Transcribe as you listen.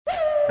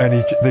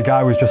and the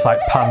guy was just like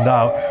panned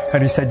out,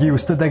 and he said you were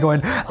stood there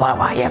going, like,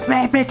 what you've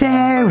made me do?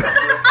 No,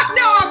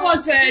 I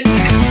wasn't.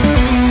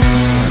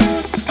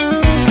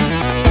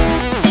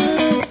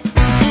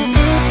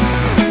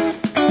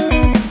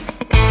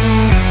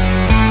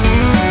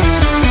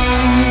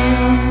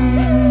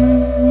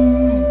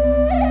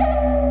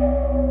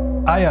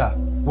 Hiya,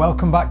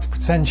 welcome back to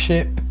Pretend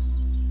Ship.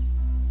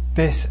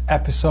 This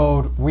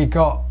episode we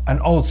got an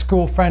old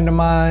school friend of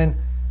mine,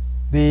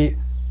 the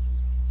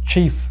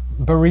chief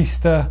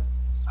barista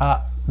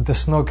at the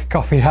Snug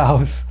Coffee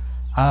House,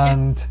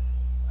 and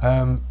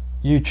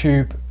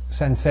YouTube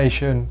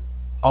sensation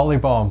Ollie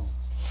Bomb.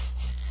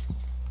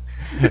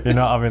 You're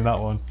not having that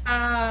one.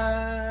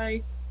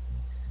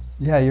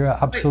 Yeah, you're an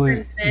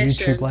absolute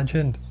YouTube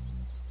legend.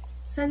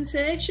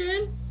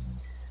 Sensation?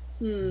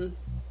 Don't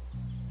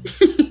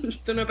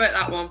know about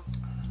that one.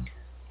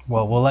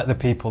 Well, we'll let the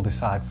people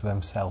decide for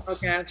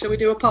themselves. Okay, shall we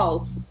do a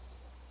poll?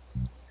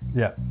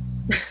 Yeah.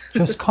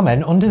 Just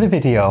comment under the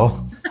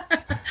video.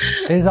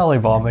 Is Ollie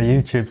Bomb a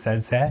YouTube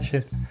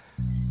sensation?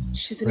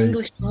 She's an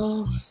English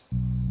boss.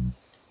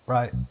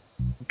 Right.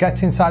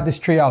 Get inside this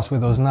treehouse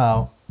with us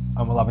now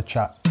and we'll have a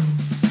chat.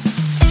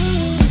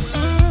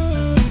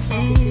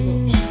 Talking too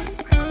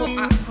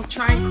much. I'll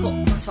try and cut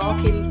my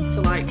talking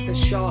to like the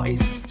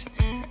shortest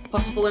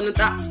possible, and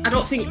I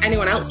don't think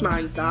anyone else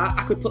minds that.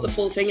 I could put the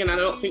full thing in and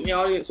I don't think the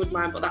audience would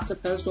mind, but that's a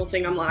personal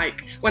thing. I'm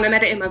like, when I'm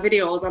editing my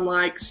videos, I'm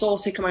like so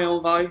sick of my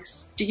own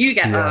voice. Do you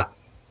get that?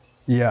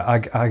 Yeah,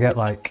 I get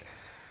like,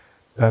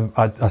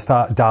 I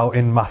start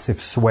doubting massive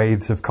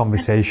swathes of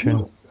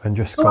conversation and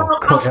just go,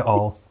 cut it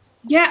all.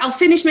 Yeah, I'll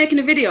finish making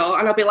a video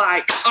and I'll be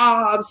like,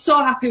 oh, I'm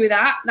so happy with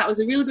that. That was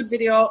a really good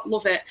video,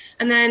 love it.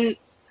 And then,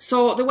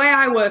 so the way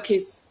I work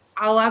is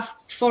I'll have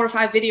 4 or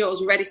 5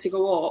 videos ready to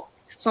go up.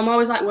 So I'm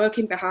always like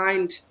working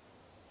behind.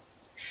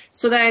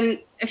 So then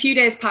a few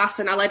days pass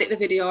and I'll edit the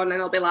video and then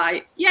I'll be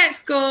like, yeah,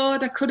 it's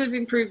good. I could have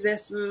improved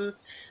this. And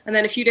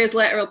then a few days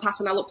later it'll pass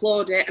and I'll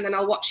upload it and then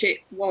I'll watch it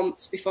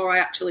once before I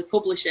actually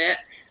publish it.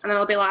 And then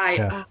I'll be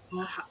like,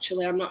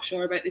 actually, I'm not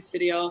sure about this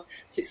video.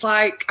 So it's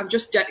like, I'm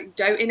just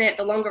doubting it.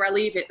 The longer I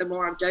leave it, the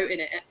more I'm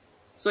doubting it.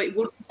 So it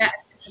would be better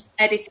to just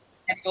edit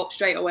it up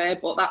straight away,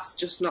 but that's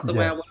just not the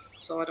way I work.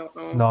 So I don't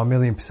know. No,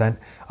 1,000,000%.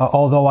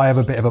 Although I have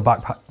a bit of a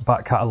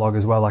back catalogue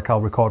as well, like I'll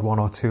record 1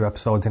 or 2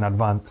 episodes in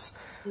advance.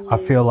 I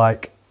feel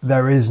like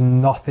there is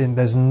nothing,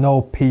 there's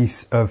no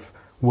piece of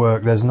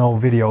work, there's no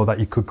video that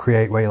you could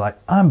create where you're like,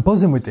 I'm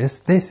buzzing with this.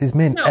 This is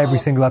mint. No. Every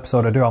single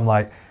episode I do, I'm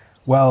like,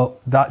 well,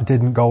 that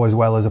didn't go as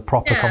well as a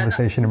proper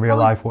conversation in real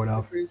life would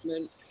have.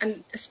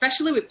 And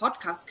especially with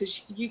podcasts,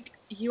 because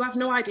you have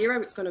no idea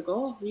how it's going to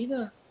go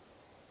either.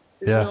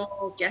 There's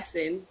no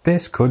guessing.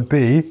 This could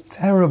be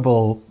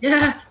terrible.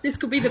 Yeah, this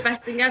could be the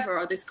best thing ever,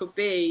 or this could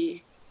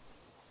be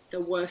the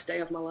worst day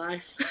of my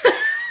life.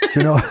 Do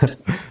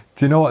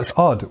you know what's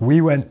odd?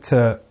 We went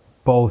to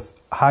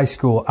both high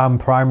school and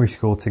primary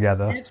school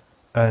together,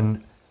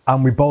 and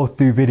we both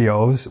do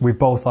videos. We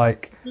both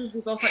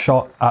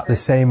shot at the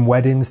same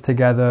weddings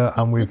together,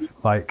 and we've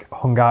like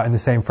hung out in the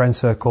same friend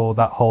circle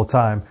that whole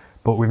time.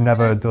 But we've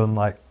never done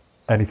like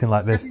anything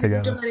like this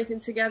together. Done anything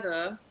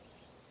together?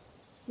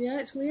 Yeah,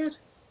 it's weird.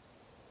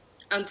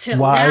 Until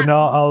why now.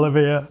 not,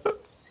 Olivia?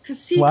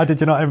 Why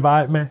did you not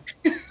invite me?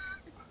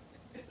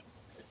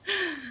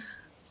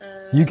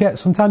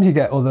 Sometimes you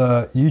get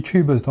other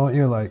YouTubers, don't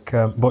you? Like,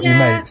 but your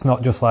mates,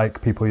 not just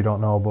like people you don't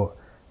know, but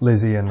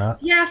Lizzie and that.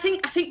 Yeah, I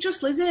think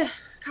just Lizzie. I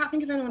can't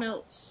think of anyone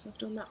else I've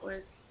done that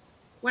with.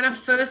 When I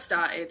first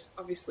started,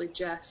 obviously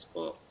Jess,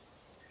 but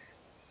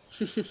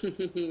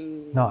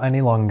not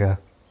any longer.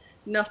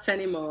 Not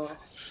anymore.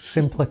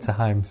 Simpler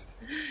times.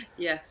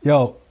 Yes.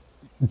 Yo,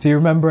 do you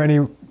remember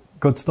any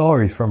good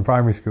stories from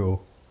primary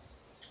school?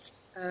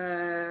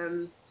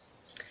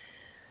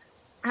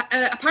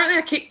 Apparently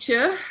I kicked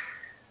you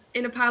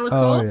in a pile of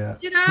coal. Oh, yeah.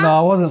 You know? No,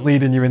 I wasn't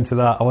leading you into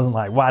that. I wasn't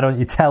like, why don't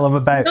you tell them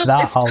about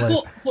that, Holly?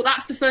 But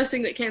that's the first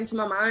thing that came to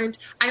my mind.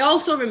 I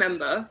also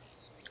remember,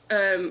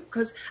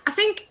 because I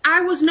think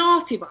I was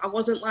naughty, but I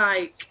wasn't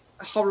like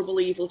a horrible,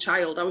 evil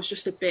child. I was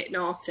just a bit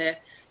naughty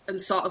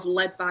and sort of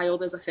led by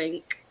others, I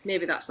think.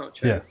 Maybe that's not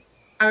true. Yeah.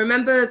 I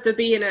remember there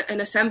being an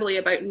assembly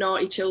about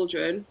naughty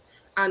children,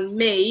 and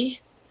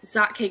me,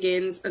 Zach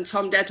Higgins and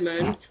Tom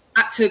Deadman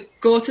had to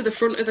go to the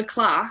front of the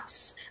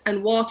class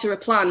and water a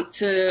plant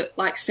to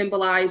like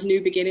symbolise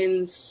new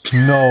beginnings.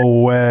 No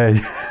way.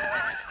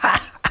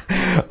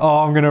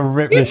 Oh, I'm going to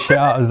rip the shit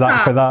out of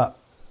Zach for that.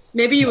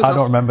 Maybe you was I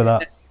don't remember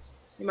that.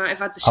 You might have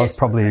had the shit. I was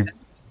probably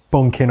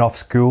bunking off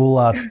school,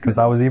 lad, because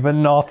I was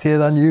even naughtier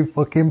than you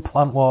fucking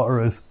plant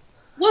waterers.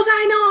 Was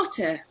I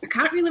naughty? I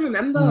can't really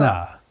remember.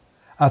 Nah.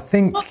 I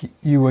think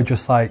you were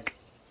just like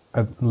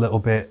a little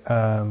bit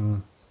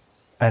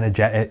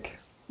energetic.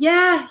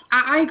 Yeah,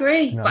 I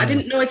agree. You know, but I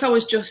didn't know if I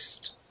was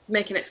just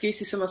making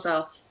excuses for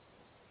myself.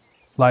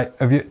 Like,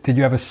 did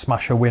you ever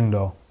smash a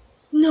window?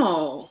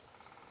 No.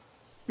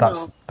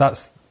 That's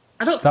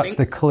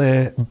the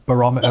clear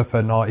barometer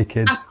for naughty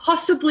kids. I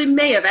possibly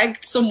may have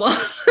egged someone.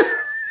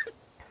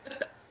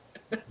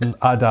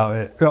 I doubt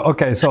it.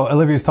 Okay, so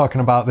Olivia's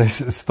talking about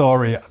this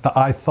story that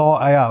I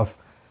thought I have.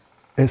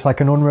 It's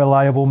like an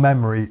unreliable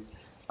memory,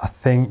 I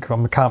think,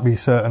 I can't be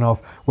certain of,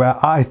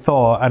 where I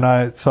thought, and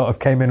I sort of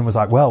came in and was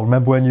like, well,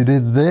 remember when you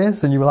did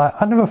this? And you were like,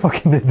 I never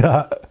fucking did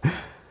that.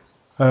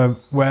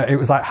 Where it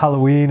was like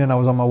Halloween and I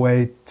was on my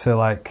way to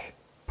like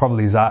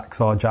probably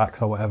Zach's or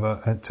Jack's or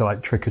whatever to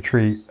like trick or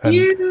treat. Do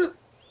you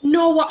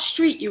know what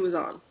street you was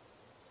on?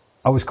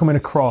 I was coming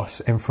across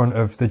in front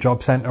of the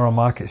job centre on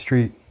Market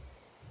Street.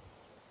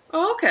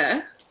 Oh,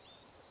 okay.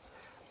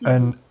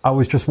 And I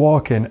was just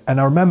walking and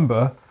I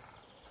remember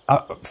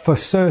for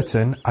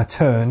certain I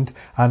turned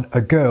and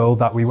a girl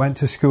that we went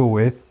to school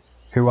with,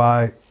 who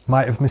I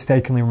might have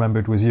mistakenly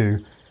remembered was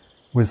you,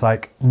 was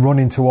like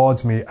running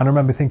towards me. And I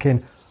remember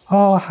thinking,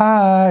 oh,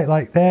 hi,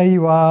 like there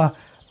you are.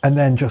 And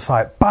then just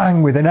like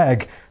bang with an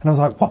egg. And I was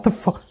like, what the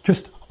fuck?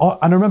 And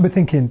I remember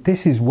thinking,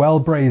 this is well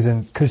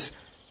brazen because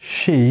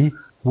she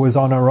was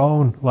on her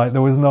own. Like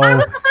there was no I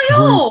was on my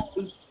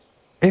own.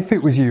 If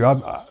it was you,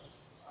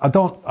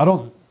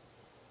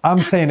 I'm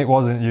saying it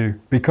wasn't you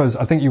because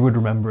I think you would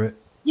remember it.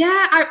 Yeah,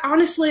 I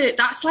honestly,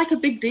 that's like a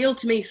big deal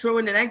to me,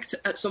 throwing an egg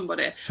at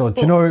somebody. So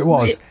do you know who it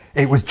was?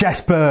 It was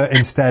Jesper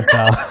instead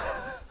now.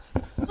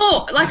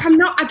 Oh, like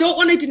I don't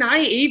want to deny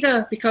it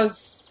either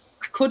because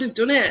I could have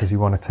done it. Because you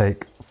want to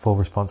take full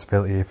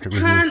responsibility if it was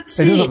you. Can't It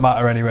see. doesn't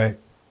matter anyway.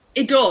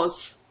 It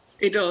does.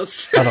 It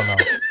does. I don't know.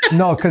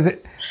 No, because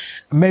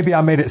maybe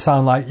I made it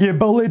sound like you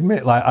bullied me.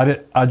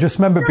 Like I just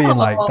remember being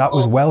like, that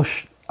was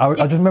Welsh. I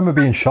just remember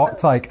being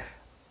shocked. Like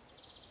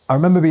I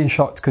remember being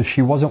shocked because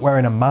she wasn't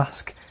wearing a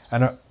mask,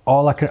 and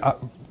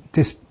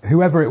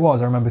whoever it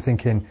was, I remember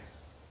thinking,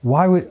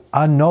 why would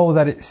I know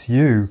that it's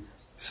you?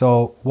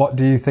 So what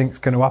do you think's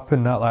going to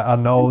happen now? Like I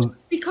know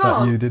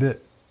that you did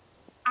it.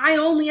 I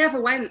only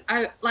ever went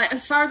out, like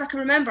as far as I can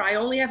remember, I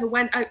only ever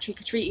went out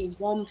trick-or-treating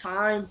one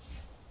time.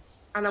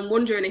 And I'm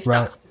wondering if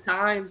that's the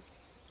time.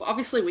 But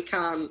obviously we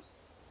can't.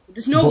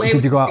 There's no way.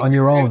 Did you go out on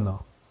your own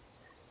though?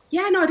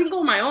 Yeah, no, I didn't go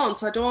on my own,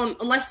 so I don't,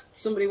 unless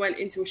somebody went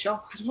into a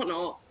shop. I don't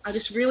know. I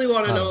just really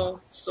want to know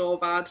so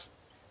bad.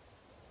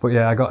 But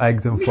yeah, I got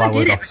egged and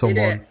floured off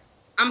someone.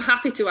 I'm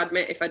happy to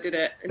admit if I did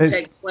it and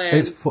take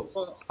blame.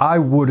 I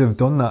would have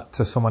done that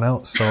to someone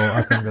else, so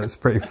I think that's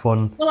pretty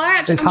fun. Well,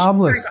 it's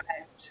harmless. Sure I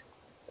got egged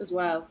as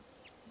well.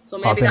 So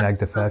maybe I've been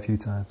egged a fair few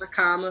times. The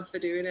karma for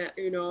doing it.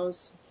 Who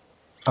knows?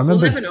 I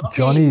remember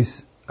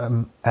Johnny's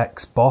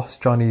ex-boss,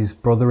 Johnny's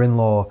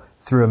brother-in-law,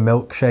 threw a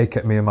milkshake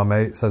at me and my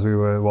mates as we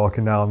were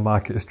walking down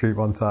Market Street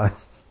one time.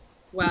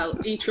 Well,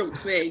 he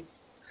trumps me.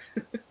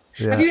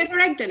 Yeah. Have you ever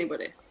egged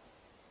anybody?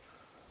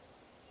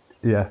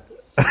 Yeah.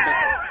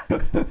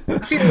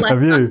 I feel less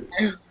Have you?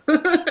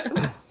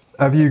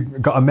 Have you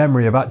got a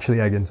memory of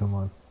actually egging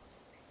someone?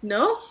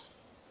 No.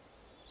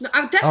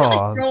 I've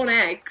definitely thrown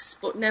eggs,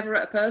 but never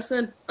at a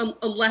person,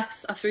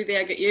 unless I threw the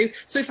egg at you.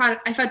 So if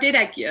I did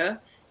egg you,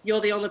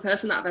 you're the only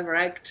person that I've ever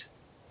egged.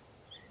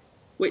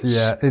 Which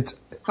it's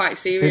quite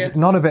serious.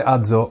 None of it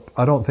adds up.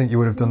 I don't think you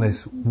would have done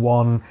this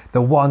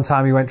the one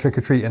time you went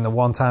trick-or-treating, the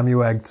one time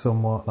you egged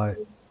someone. Like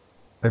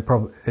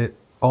it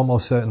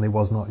almost certainly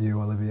was not you,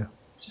 Olivia.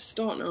 Just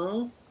don't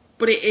know.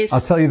 But it is. I'll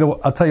tell you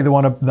the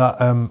one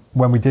that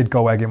when we did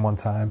go egging one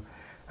time,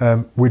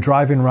 we're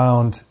driving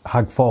round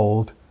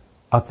Hagfold.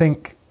 I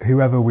think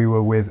whoever we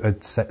were with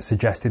had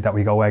suggested that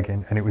we go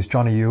egging, and it was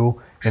Johnny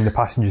Yule in the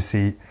passenger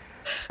seat.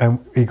 And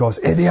he goes,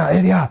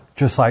 idiot,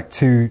 just like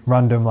two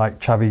random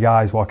like chavvy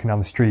guys walking down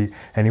the street,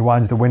 and he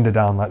winds the window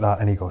down like that,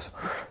 and he goes,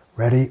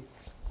 ready,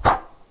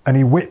 and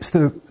he whips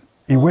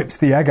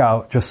the egg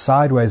out just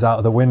sideways out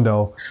of the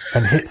window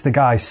and hits the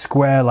guy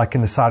square like in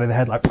the side of the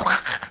head, like,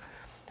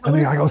 and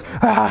the guy goes,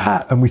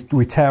 and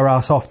we tear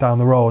ass off down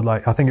the road.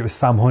 Like I think it was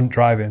Sam Hunt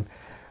driving.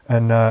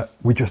 And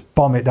we just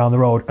bomb it down the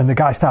road, and the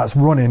guy starts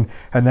running,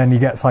 and then he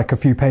gets like a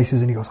few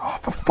paces, and he goes, "Oh,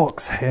 for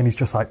fuck's sake!" And he's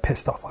just like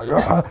pissed off, like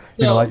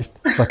you know,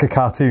 like a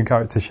cartoon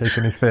character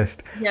shaking his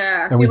fist.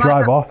 Yeah. And we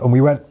drive off, and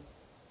we went.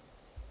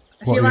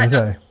 I feel like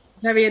that's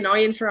very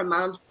annoying for a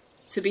man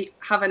to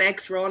have an egg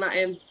thrown at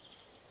him.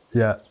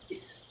 Yeah,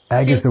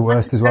 egg is the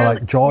worst as well.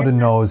 Like Jordan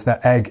knows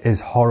that egg is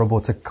horrible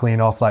to clean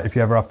off. Like if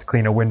you ever have to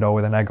clean a window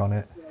with an egg on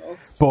it.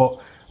 Yes.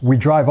 But we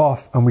drive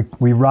off, and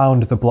we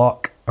round the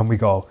block, and we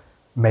go.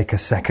 Make a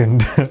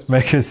second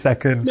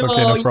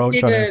fucking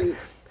approach on it.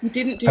 You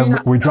didn't do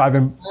that. We're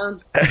driving.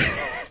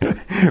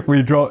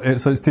 We drove it,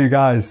 so it's two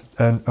guys,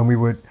 and we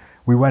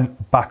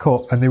went back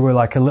up, and they were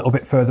like a little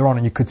bit further on,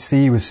 and you could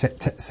see he was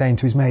saying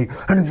to his mate,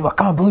 and he's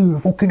like, I can't believe a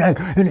fucking egg,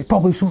 and it's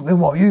probably something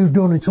what you've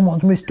done, and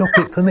someone's mistook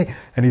it for me,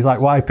 and he's like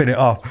wiping it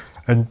off,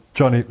 and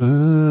Johnny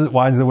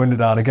winds the window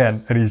down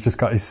again, and he's just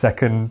got his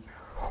second,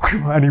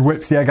 and he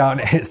whips the egg out,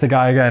 and it hits the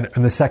guy again,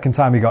 and the second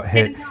time he got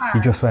hit,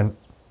 he just went.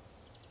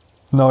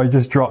 No, he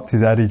just dropped his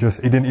head. He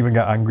didn't even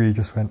get angry. He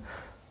just went,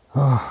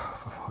 oh,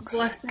 for fuck's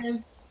sake. Bless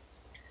him.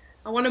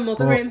 I want to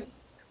mother him.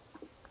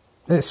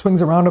 It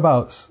swings and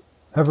roundabouts.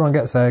 Everyone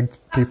gets egged.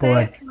 People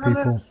egg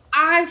people.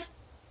 I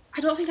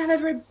don't think I've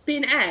ever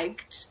been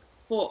egged,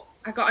 but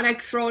I got an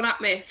egg thrown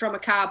at me from a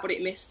car, but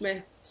it missed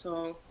me.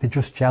 So they're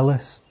just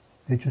jealous.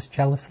 They're just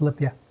jealous,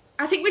 Olivia.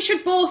 I think we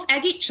should both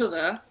egg each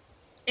other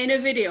in a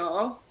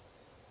video,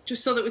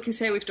 just so that we can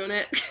say we've done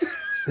it.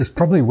 It's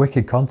probably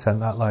wicked content,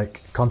 that,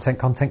 like,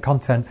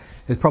 content.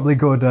 It's probably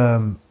good,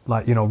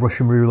 like, you know,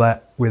 Russian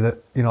roulette with,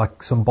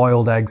 like some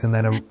boiled eggs and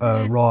then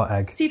a raw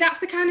egg. See, that's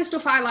the kind of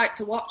stuff I like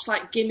to watch,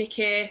 like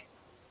gimmicky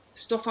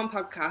stuff on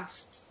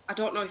podcasts. I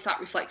don't know if that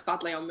reflects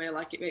badly on me,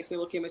 like it makes me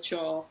look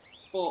immature,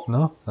 but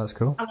No, that's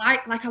cool. I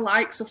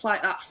like stuff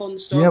like that, fun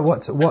stuff. Yeah,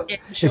 what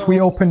if we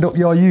opened up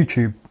your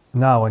YouTube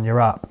now on your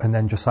app and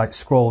then just like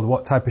scrolled,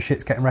 what type of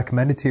shit's getting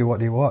recommended to you? What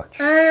do you watch?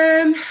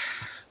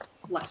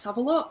 Let's have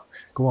a look.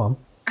 Go on.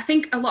 I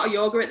think a lot of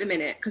yoga at the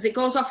minute, because it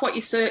goes off what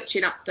you're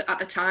searching at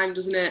the time,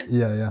 doesn't it?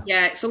 Yeah.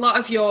 Yeah, it's a lot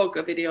of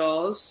yoga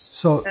videos.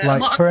 So,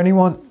 like, for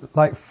anyone,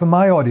 like, for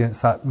my audience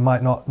that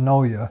might not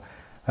know you,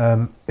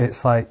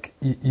 it's like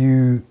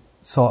you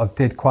sort of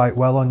did quite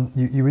well on,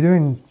 you were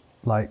doing,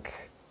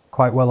 like,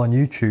 quite well on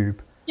YouTube.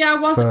 Yeah, I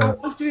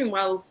was doing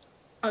well.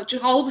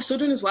 Just all of a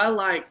sudden as well,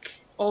 like,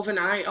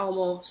 overnight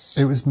almost.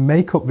 It was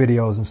makeup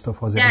videos and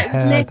stuff, was it? Yeah, it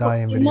was hair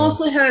dyeing videos.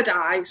 Mostly hair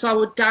dye. So I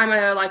would dye my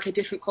hair like a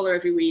different colour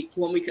every week.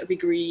 1 week it'd be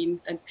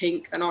green, then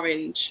pink, then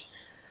orange.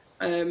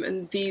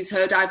 And these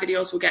hair dye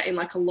videos were getting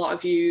like a lot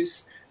of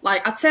views.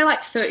 Like I'd say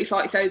like 30,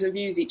 40,000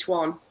 views each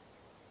one.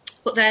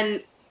 But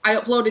then I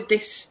uploaded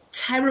this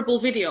terrible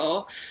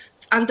video,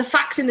 and the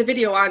facts in the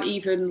video aren't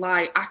even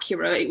like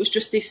accurate. It was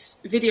just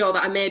this video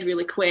that I made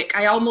really quick.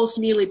 I almost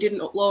nearly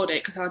didn't upload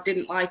it because I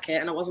didn't like it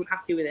and I wasn't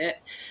happy with it.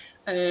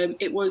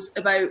 It was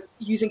about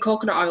using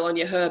coconut oil on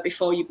your hair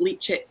before you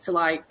bleach it to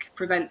like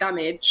prevent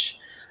damage,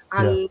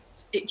 and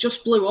it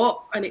just blew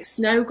up, and it's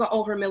now got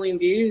over 1 million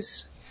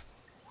views.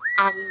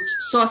 And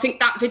so I think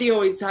that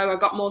video is how I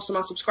got most of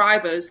my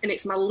subscribers, and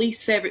it's my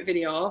least favourite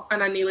video,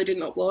 and I nearly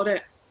didn't upload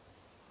it.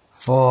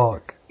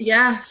 Fuck.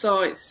 Yeah,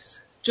 so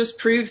it's just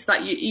proves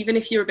that you, even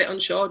if you're a bit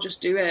unsure,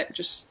 just do it.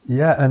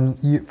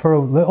 And for a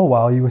little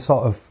while you were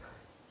sort of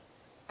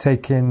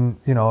taking,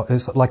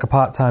 it's like a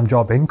part-time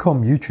job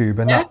income, YouTube,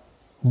 and that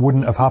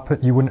wouldn't have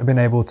happened. You wouldn't have been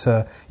able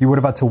to, you would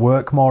have had to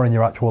work more in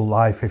your actual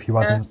life if you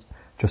hadn't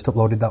just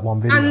uploaded that one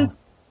video. And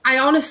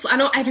I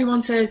know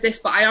everyone says this,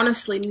 but I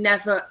honestly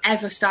never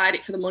ever started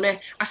it for the money.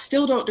 I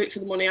still don't do it for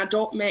the money. I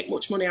don't make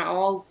much money at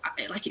all.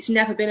 Like, it's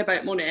never been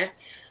about money.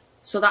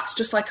 So that's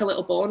just like a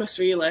little bonus,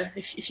 really.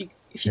 If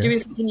you're doing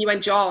something you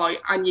enjoy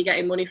and you're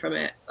getting money from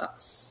it,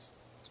 it's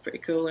pretty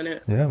cool, isn't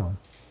it? Yeah, man.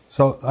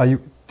 So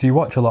do you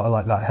watch a lot of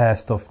like that hair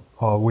stuff,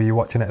 or were you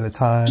watching it at the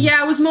time?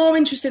 Yeah, I was more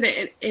interested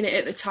in it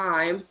at the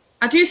time.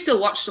 I do still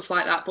watch stuff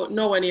like that, but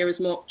nowhere near as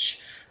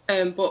much.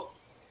 But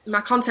my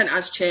content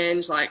has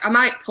changed. Like, I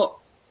might put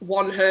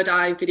one hair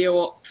dye video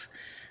up,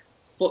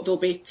 but there'll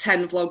be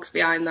 10 vlogs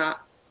behind that.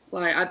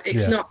 Like,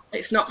 it's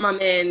not my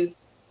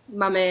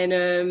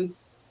main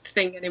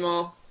thing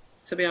anymore,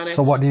 to be honest.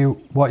 So what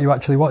are you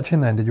actually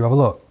watching then? Did you have a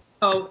look?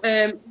 Oh,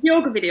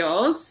 yoga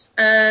videos,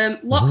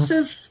 lots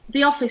of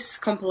The Office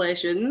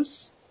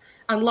compilations,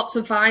 and lots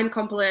of Vine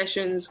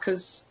compilations,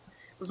 because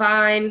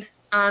Vine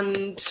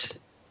and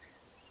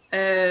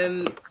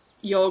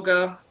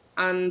yoga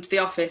and The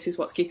Office is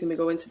what's keeping me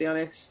going, to be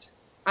honest.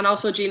 And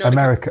also Gino.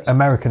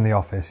 American The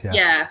Office, yeah.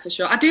 Yeah, for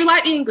sure. I do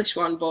like the English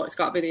one, but it's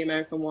got to be the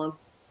American one.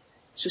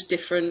 It's just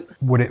different.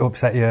 Would it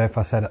upset you if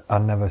I said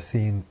I'd never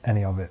seen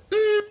any of it?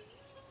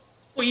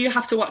 Well, you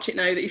have to watch it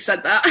now that you've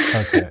said that.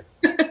 Okay.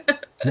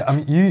 Yeah, I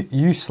mean,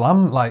 you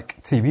slam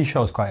like TV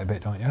shows quite a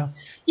bit, don't you?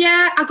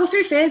 Yeah, I go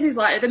through phases.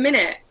 Like, at the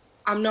minute,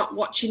 I'm not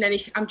watching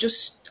anything.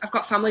 I've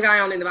got Family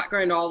Guy on in the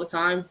background all the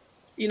time.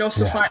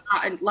 Stuff like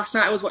that. And last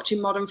night I was watching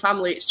Modern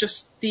Family. It's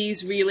just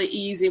these really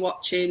easy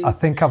watching. I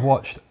think I've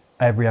watched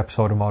every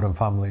episode of Modern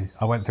Family.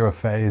 I went through a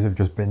phase of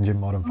just binging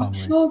Modern Family.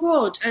 It's so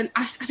good. And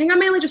I think I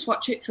mainly just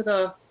watch it for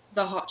the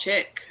hot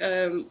chick.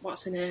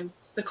 What's her name?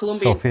 The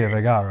Colombian. Sofia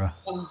Vergara.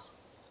 Oh.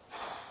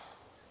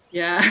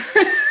 Yeah.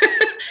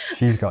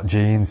 She's got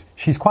genes.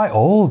 She's quite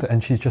old,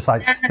 and she's just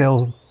like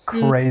still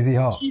crazy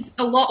hot. She's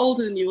a lot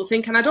older than you will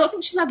think, and I don't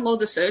think she's had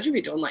loads of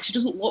surgery done. Like, she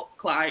doesn't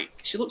look like,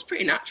 she looks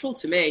pretty natural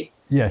to me.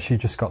 Yeah, she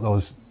just got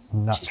those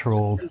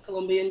natural.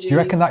 Colombian genes. Do you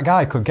reckon that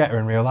guy could get her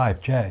in real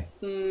life, Jay?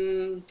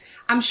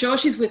 I'm sure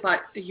she's with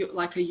like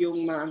a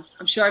young man.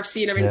 I'm sure I've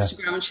seen her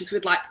Instagram, and she's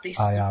with like this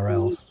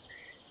IRL.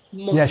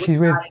 Yeah, she's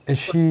with. Is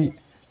she?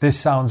 This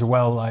sounds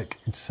well like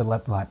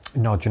celeb. Like,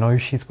 no, do you know who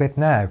she's with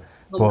now?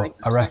 Oh, but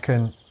I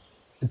reckon.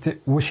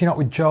 Was she not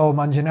with Joe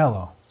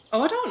Manganiello?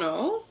 Oh, I don't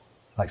know.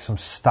 Like some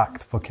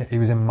stacked fucking. He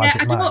was in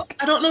Magic Mike.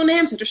 I don't know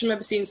names. I just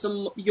remember seeing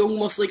some young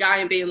muscly guy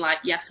and being like,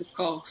 "Yes, of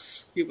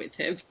course, you're with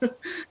him."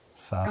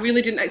 I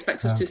really didn't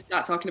expect us to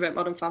start talking about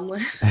Modern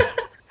Family.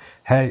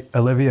 Hey,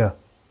 Olivia.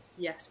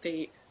 Yes,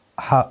 Pete.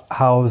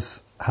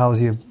 How's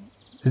your?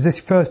 Is this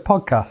your first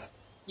podcast?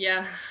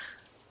 Yeah.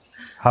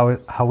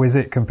 How is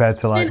it compared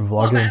to like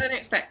vlogging? Better than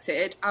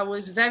expected. I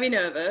was very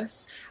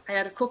nervous. I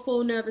had a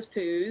couple nervous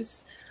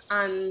poos,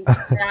 and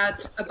I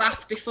had a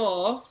bath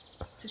before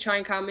to try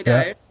and calm me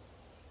down.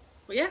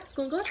 But yeah, it's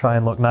going good. Try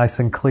and look nice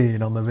and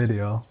clean on the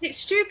video. It's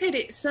stupid.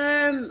 It's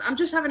I'm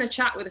just having a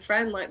chat with a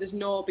friend. Like, there's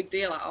no big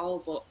deal at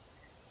all. But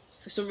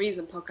for some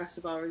reason,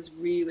 Podcastabar has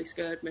really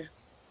scared me.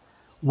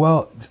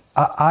 Well,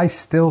 I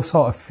still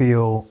sort of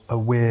feel a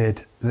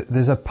weird...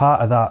 There's a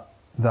part of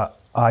that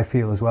I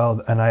feel as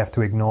well, and I have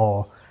to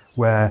ignore,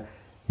 where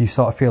you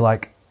sort of feel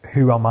like,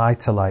 who am I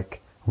to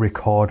like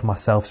record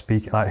myself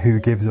speaking? Like, who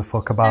gives a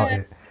fuck about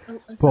it?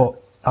 Exactly.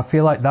 But I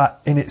feel like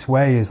that in its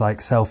way is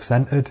like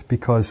self-centered,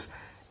 because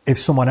if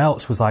someone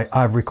else was like,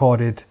 I've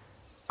recorded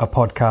a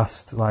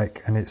podcast,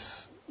 like, and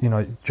it's, you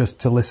know, just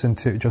to listen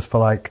to, just for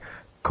like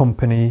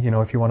company, you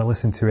know, if you want to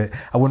listen to it,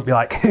 I wouldn't be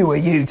like, who are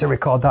you to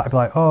record that? I'd be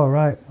like, oh,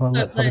 right, well,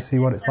 let's have a see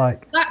what it's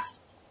like.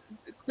 That's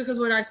because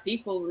we're nice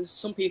people. There's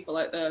some people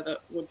out there that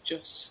would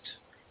just,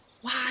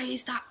 why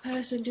is that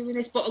person doing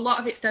this? But a lot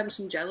of it stems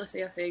from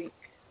jealousy, I think.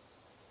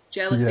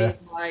 Jealousy is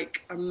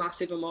like a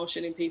massive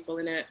emotion in people,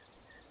 innit?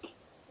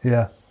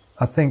 Yeah,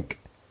 I think,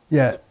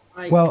 yeah.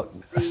 Like, Well,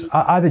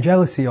 either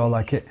jealousy or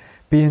like it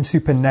being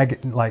super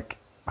negative, like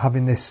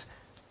having this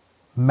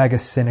mega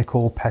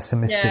cynical,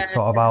 pessimistic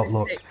sort of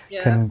outlook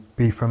can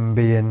be from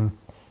being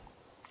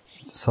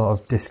sort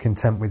of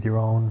discontent with your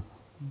own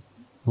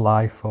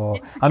life. Or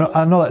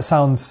I know that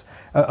sounds,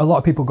 a lot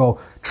of people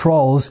go,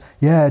 trolls,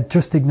 yeah,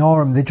 just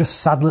ignore them, they're just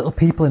sad little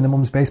people in the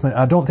mum's basement.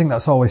 I don't think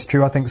that's always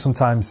true. I think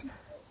sometimes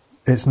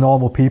it's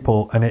normal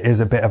people, and it is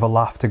a bit of a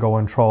laugh to go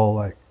and troll,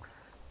 like.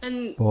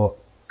 But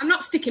I'm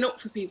not sticking up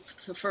for people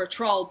for a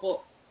troll,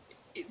 but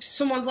if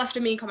someone's left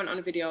a mean comment on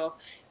a video,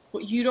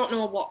 but you don't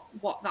know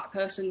what that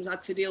person's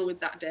had to deal with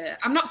that day.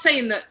 I'm not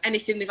saying that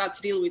anything they've had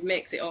to deal with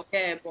makes it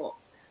okay, but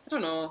I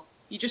don't know.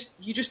 You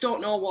just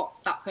don't know what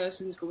that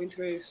person's going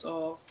through.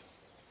 So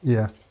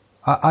yeah,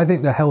 I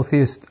think the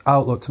healthiest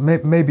outlook.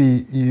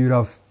 Maybe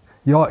you're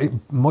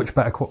much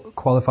better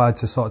qualified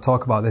to sort of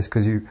talk about this,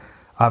 because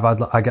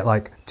I get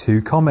like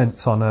 2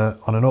 comments on an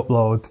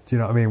upload. Do you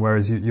know what I mean?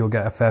 Whereas you'll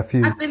get a fair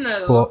few. I've been there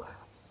though. But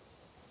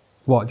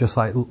what, just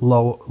like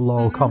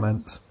low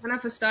comments? When I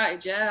first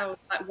started, I was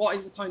like, what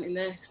is the point in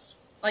this?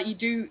 Like, you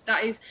do,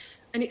 that is,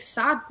 and it's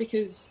sad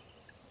because,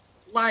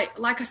 like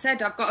I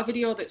said, I've got a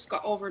video that's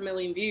got over 1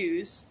 million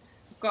views.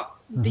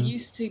 They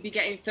used to be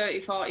getting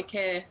 30,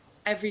 40k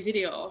every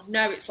video.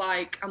 Now it's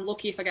like, I'm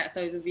lucky if I get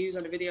 1,000 views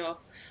on a video.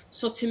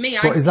 So to me,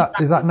 but is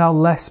that now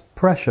less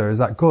pressure? Is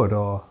that good,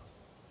 or?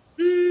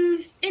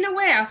 In a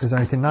way, is there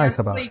anything nice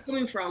about it? Where you're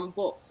coming from,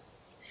 but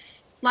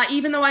like,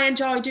 even though I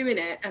enjoy doing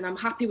it and I'm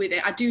happy with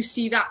it, I do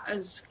see that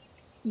as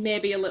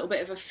maybe a little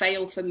bit of a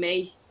fail for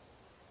me.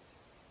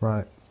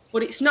 Right.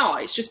 But it's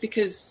not. It's just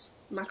because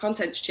my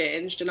content's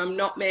changed and I'm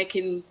not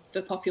making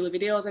the popular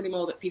videos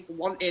anymore that people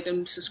wanted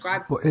and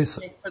subscribed. But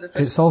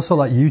it's also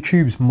like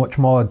YouTube's much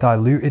more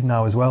diluted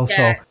now as well.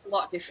 Yeah, so a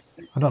lot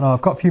different. I don't know.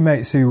 I've got a few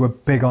mates who were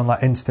big on like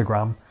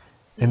Instagram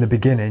in the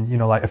beginning, you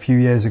know, like a few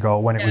years ago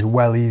when it was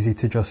well easy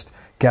to just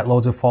get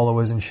loads of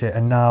followers and shit.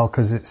 And now,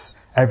 because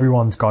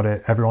everyone's got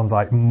it, everyone's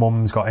like,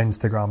 mum's got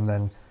Instagram,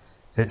 then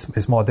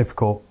it's more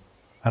difficult.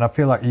 And I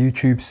feel like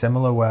YouTube's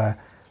similar, where,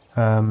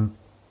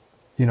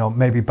 you know,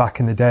 maybe back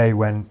in the day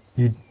when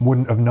you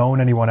wouldn't have known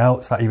anyone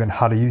else that even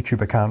had a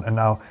YouTube account, and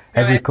now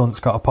every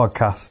cunt's got a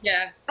podcast.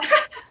 Yeah.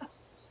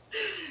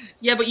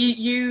 Yeah, but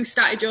you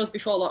started yours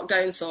before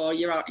lockdown, so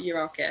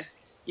you're okay.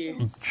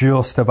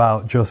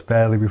 Just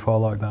barely before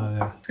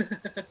lockdown,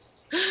 yeah.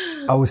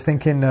 I was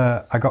thinking,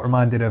 I got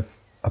reminded of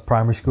a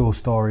primary school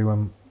story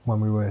when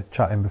we were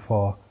chatting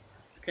before.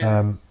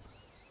 Okay.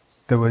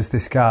 There was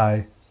this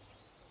guy,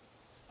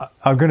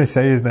 I'm going to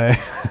say his name,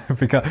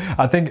 because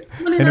I think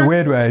in a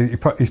weird way,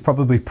 he's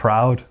probably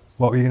proud.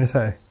 What were you going to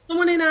say?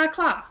 Someone in our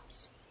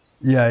class?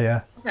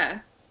 Yeah. Okay.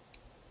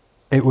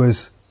 It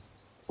was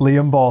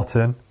Liam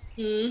Borton,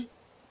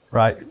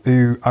 right,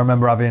 who I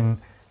remember having...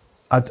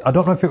 I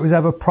don't know if it was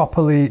ever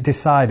properly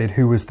decided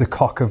who was the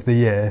cock of the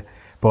year,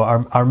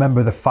 but I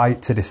remember the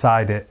fight to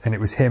decide it, and it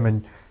was him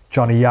and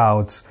Johnny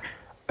Youds.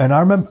 And I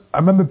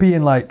remember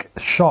being like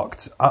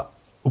shocked at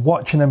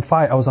watching them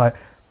fight. I was like,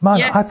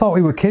 man, I thought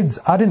we were kids.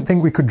 I didn't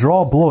think we could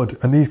draw blood,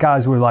 and these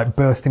guys were like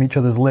bursting each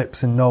other's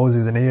lips and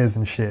noses and ears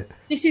and shit.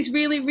 This is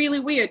really, really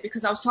weird,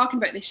 because I was talking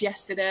about this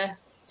yesterday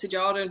to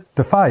Jordan.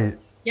 The fight?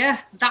 Yeah,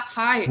 that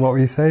fight. What were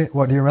you saying?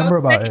 What do you remember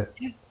about it?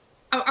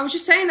 I was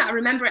just saying that I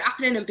remember it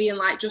happening and being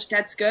like just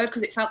dead scared,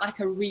 because it felt like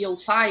a real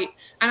fight.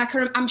 And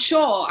I'm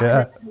sure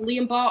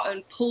Liam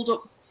Borton pulled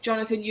up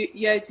Jonathan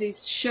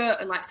Youds' shirt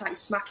and like started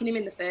smacking him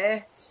in the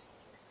face.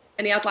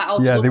 And he had like all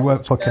they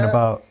weren't fucking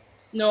about.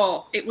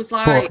 No, it was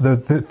like...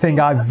 But the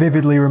thing I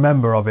vividly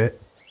remember of it,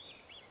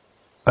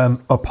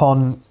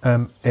 upon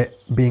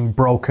it being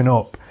broken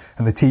up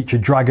and the teacher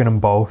dragging them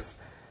both,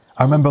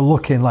 I remember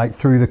looking like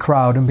through the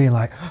crowd and being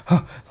like,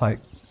 like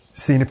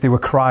seeing if they were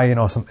crying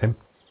or something.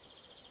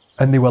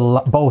 And they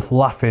were both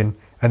laughing,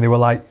 and they were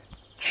like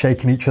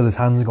shaking each other's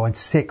hands and going,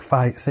 sick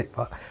fight.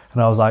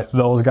 And I was like,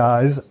 those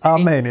guys are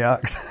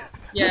maniacs.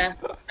 Yeah,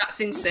 that's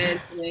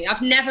insane to me.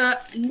 I've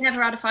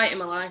never had a fight in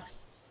my life.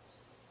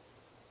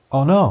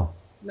 Oh, no?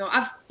 No,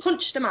 I've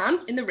punched a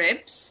man in the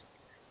ribs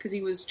because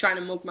he was trying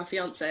to mug my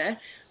fiancée,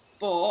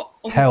 but...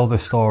 Tell the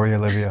story,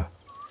 Olivia.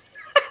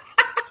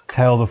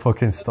 Tell the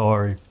fucking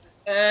story.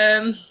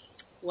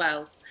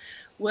 Well,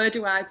 where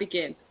do I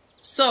begin?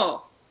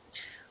 So,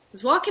 I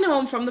was walking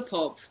home from the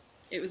pub.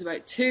 It was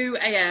about 2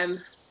 a.m.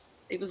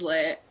 It was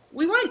late.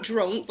 We weren't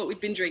drunk, but we'd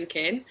been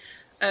drinking.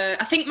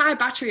 I think my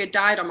battery had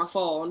died on my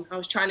phone. I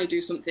was trying to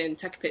do something,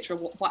 take a picture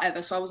of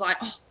whatever. So I was like,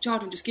 oh,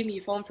 Jordan, just give me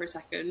your phone for a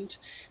second.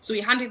 So he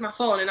handed my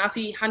phone, and as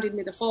he handed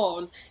me the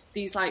phone,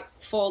 these like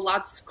 4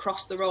 lads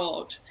crossed the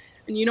road.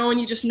 And you know,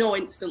 and you just know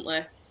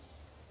instantly.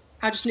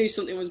 I just knew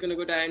something was going to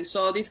go down.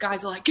 So these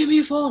guys are like, give me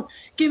your phone,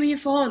 give me your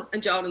phone.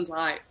 And Jordan's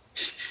like,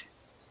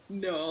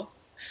 no.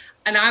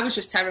 And I was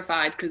just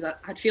terrified because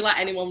I'd feel like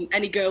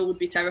any girl would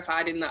be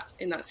terrified in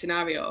that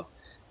scenario.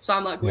 So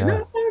I'm like,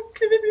 no,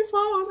 give him your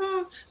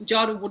phone. And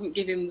Jordan wouldn't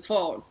give him the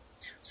phone.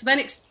 So then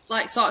it's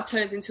like sort of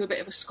turns into a bit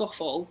of a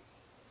scuffle.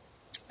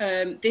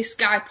 This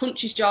guy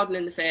punches Jordan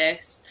in the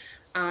face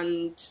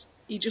and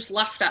he just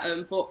laughed at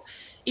him. But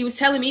he was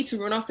telling me to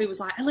run off. He was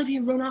like,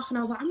 Olivia, run off. And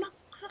I was like, I'm not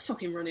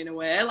fucking running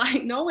away.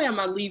 Like, no way am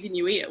I leaving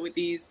you here with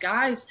these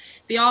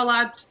guys. They all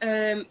had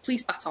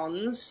police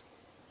batons.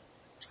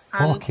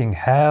 Fucking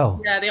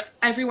hell. Yeah,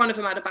 every one of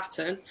them had a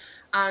baton.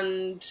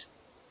 And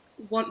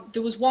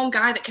there was one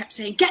guy that kept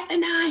saying, get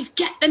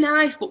the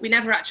knife, but we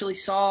never actually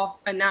saw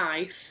a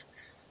knife.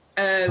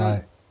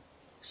 Right.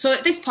 So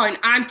at this point,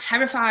 I'm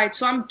terrified.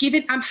 So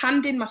I'm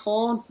handing my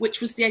phone,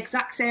 which was the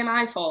exact same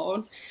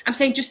iPhone. I'm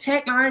saying, just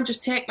take mine.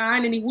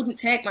 And he wouldn't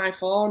take my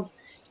phone.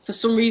 For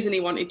some reason,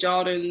 he wanted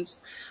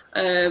Jordan's.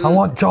 I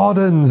want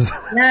Jordan's.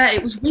 Yeah,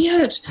 it was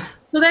weird.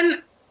 So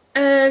then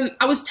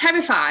I was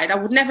terrified. I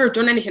would never have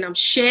done anything. I'm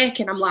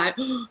shaking. I'm like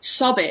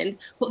sobbing.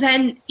 But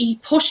then he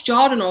pushed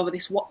Jordan over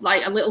this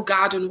like a little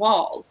garden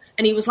wall,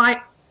 and he was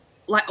like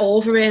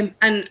over him.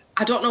 And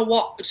I don't know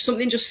what,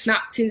 something just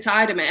snapped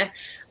inside of me,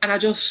 and I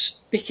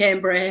just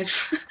became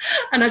brave.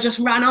 And I just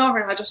ran over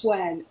and I just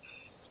went.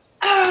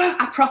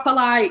 I proper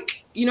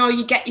like, you know,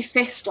 you get your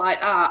fist like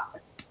that.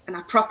 And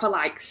I proper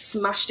like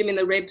smashed him in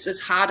the ribs as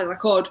hard as I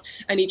could,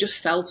 and he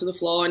just fell to the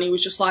floor. And he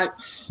was just like,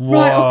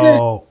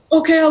 "Right,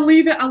 okay, I'll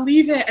leave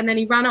it." And then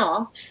he ran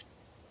off,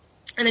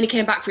 and then he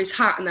came back for his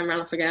hat, and then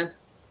ran off again.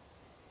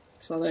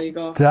 So there you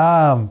go.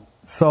 Damn.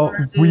 So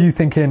were you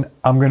thinking,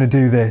 I'm going to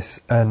do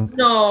this, and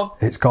no,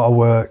 it's got to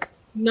work?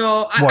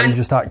 No. You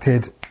just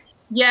acted?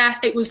 Yeah,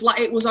 it was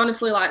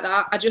honestly like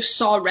that. I just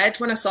saw red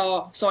when I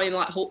saw him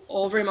like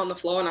over him on the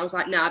floor, and I was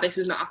like, nah, this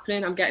is not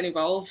happening. I'm getting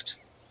involved.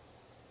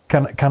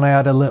 Can I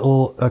add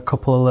a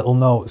couple of little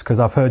notes? Because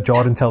I've heard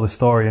Jordan tell the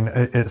story, and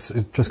it's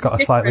just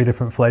got a slightly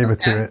different flavour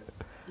to it.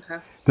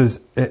 Okay. There's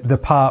the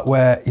part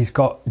where he's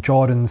got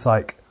Jordan's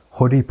like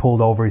hoodie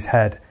pulled over his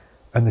head,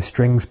 and the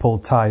strings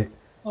pulled tight.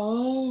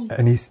 Oh.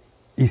 And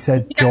he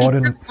said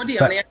Jordan.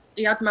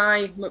 He had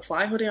my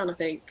McFly hoodie on, I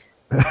think.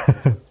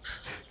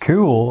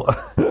 Cool.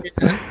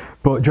 Yeah.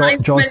 But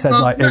George said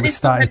like it was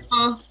starting.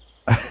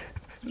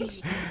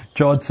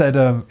 George said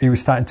he was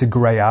starting to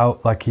grey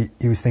out, like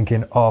he was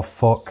thinking, oh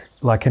fuck,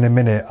 like in a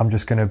minute I'm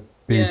just going to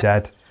be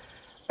dead.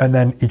 And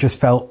then he just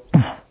felt,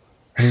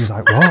 and he was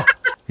like, what?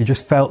 He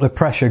just felt the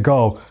pressure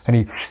go, and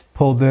he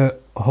pulled the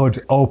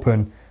hood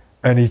open,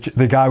 and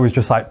the guy was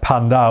just like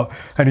panned out,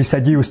 and he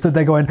said, you were stood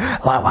there going,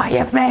 like, what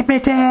you've made me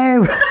do?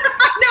 No,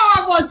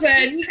 I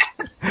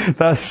wasn't.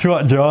 That's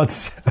what George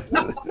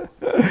said.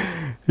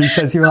 He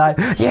says you were like,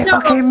 you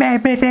fucking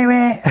made me do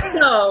it.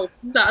 No,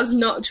 that's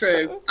not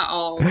true at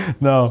all.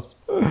 No.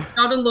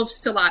 Jordan loves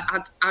to like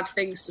add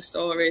things to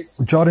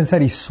stories. Jordan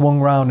said he swung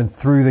round and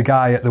threw the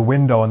guy at the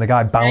window, and the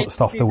guy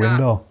bounced off the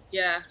window.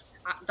 Yeah,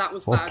 that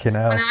was fucking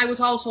bad. Hell. And I was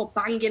also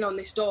banging on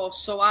this door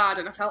so hard,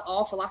 and I felt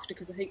awful after,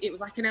 because I think it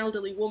was like an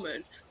elderly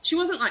woman. She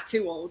wasn't like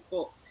too old,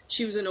 but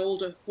she was an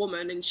older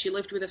woman, and she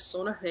lived with her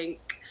son, I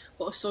think,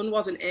 but her son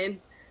wasn't in.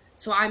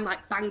 So I'm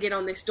like banging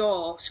on this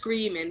door,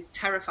 screaming,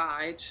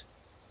 terrified.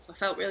 So I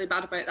felt really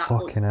bad about that.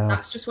 Fucking hell.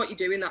 That's just what you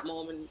do in that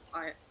moment.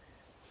 I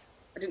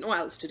didn't know what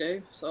else to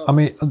do. So I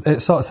mean,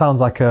 it sort of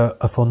sounds like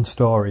a fun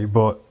story,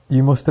 but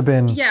you must have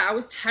been... Yeah, I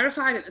was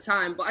terrified at the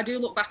time, but I do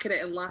look back at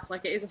it and laugh.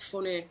 Like, it is a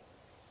funny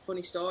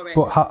story.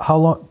 But how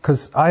long...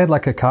 Because I had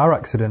like a car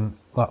accident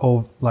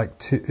a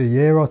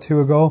year or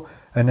two ago,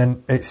 and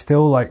then it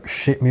still like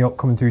shit me up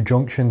coming through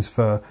junctions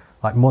for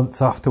like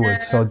months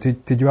afterwards. So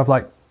did you have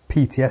like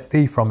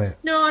PTSD from it?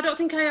 No, I don't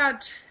think I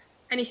had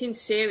anything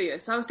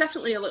serious. I was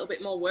definitely a little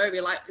bit more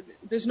worried. Like,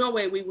 there's no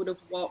way we would have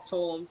walked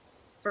home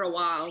for a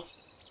while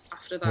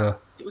after that. Yeah.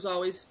 It was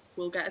always,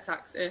 we'll get a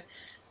taxi.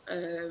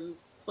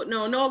 But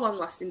no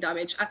long-lasting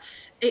damage.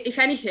 If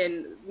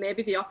anything,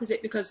 maybe the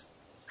opposite, because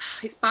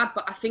it's bad,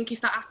 but I think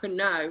if that happened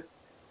now,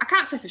 I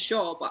can't say for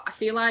sure, but I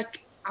feel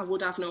like I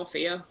would have no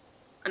fear.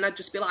 And I'd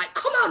just be like,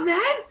 come on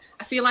then!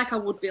 I feel like I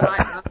would be like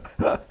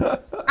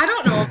that. I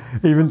don't know.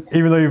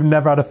 Even though you've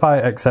never had a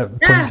fight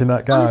except punching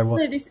that guy.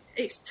 Honestly,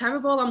 it's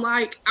terrible.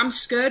 I'm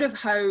scared of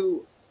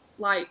how,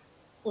 like,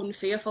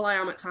 unfearful I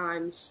am at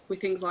times with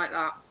things like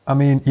that. I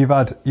mean,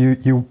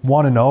 you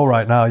want to know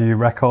right now, your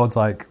record's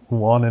like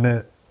one,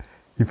 innit?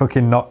 You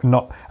fucking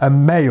not a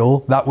male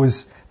that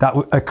was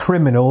a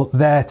criminal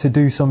there to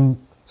do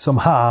some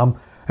harm,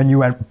 and you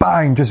went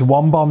bang, just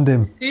one bombed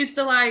him. Who's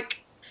the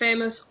like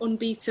famous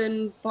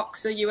unbeaten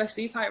boxer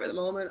UFC fighter at the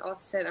moment. I'll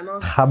have to take them on.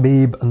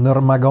 Khabib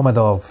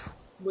Nurmagomedov.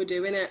 We're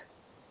doing it.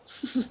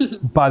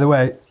 By the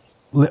way,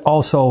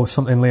 also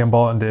something Liam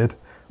Borton did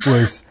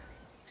was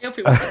I hope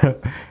he will.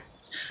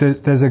 there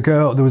was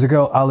a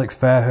girl, Alex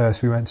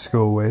Fairhurst, we went to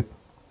school with.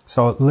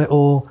 So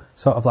little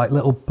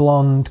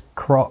blonde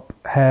crop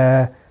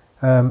hair,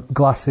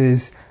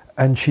 glasses,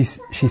 and she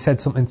said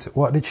something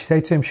what did she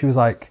say to him? She was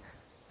like,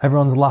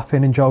 everyone's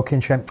laughing and joking.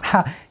 She went,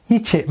 "Ha, you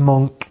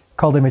chipmunk,"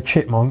 called him a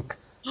chipmunk,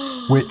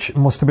 which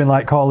must have been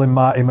like calling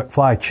Marty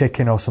McFly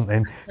chicken or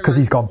something, because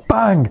he's gone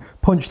bang,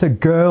 punched a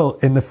girl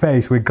in the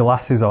face with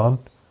glasses on.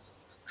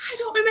 I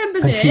don't remember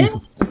And this.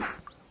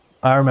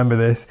 I remember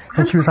this.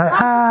 And she was like,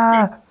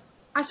 ah.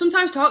 I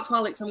sometimes talk to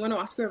Alex. I'm going to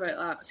ask her about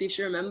that, see if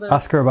she remembers.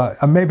 Ask her about it.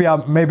 And maybe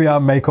I'll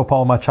make up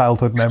all my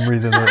childhood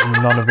memories and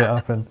none of it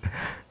happened.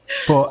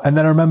 And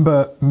then I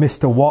remember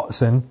Mr.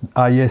 Watson,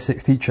 our year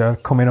 6 teacher,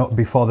 coming up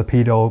before the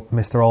pedo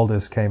Mr.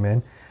 Alders came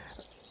in.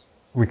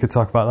 We could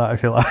talk about that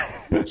if you like.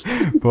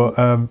 But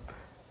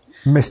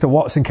Mr.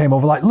 Watson came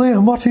over like,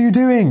 "Liam, what are you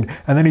doing?"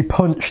 And then he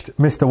punched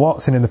Mr.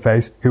 Watson in the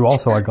face, who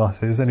also had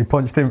glasses, and he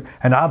punched him,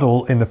 an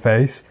adult, in the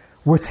face.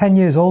 We're 10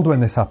 years old when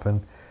this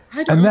happened.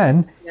 And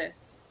then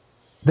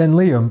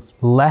Liam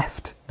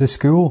left the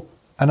school,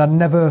 and I'd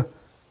never,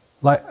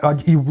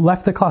 he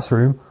left the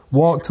classroom,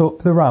 walked up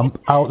the ramp,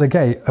 out the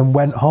gate, and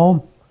went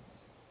home.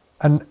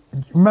 And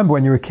remember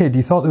when you were a kid,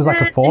 you thought there was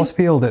like a force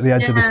field at the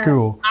edge of the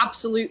school.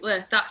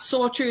 Absolutely. That's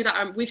so true.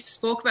 That we've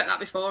spoke about that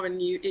before, and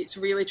it's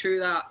really true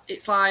that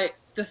it's like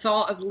the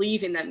thought of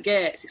leaving them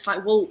gates. It's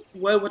like, well,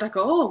 where would I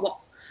go? What?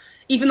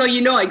 Even though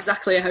you know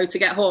exactly how to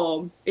get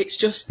home, it's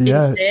just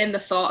insane the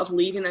thought of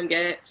leaving them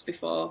gates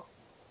before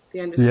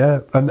the end of school.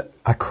 Yeah, and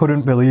I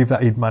couldn't believe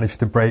that he'd managed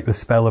to break the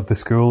spell of the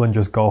school and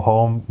just go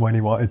home when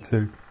he wanted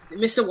to.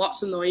 Mr.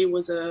 Watson, though, he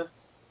was a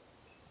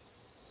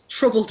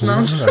troubled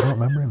man. I don't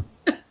remember him.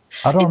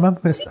 I don't remember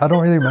this. I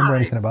don't really remember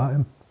anything about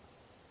him.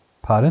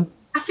 Pardon?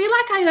 I feel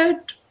like I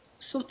heard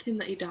something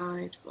that he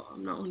died, but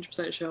I'm not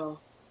 100% sure.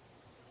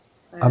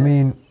 I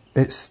mean,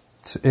 it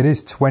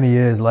is 20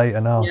 years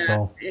later now,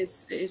 so... it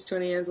is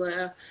 20 years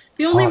later.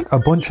 A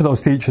bunch of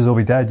those teachers will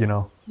be dead, you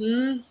know.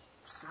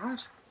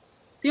 Sad.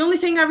 The only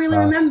thing I really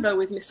remember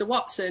with Mr.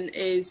 Watson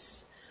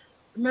is...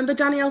 Remember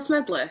Danielle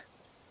Smedley?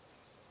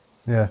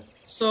 Yeah.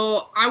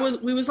 So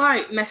we was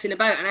like messing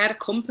about, and I had a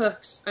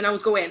compass, and I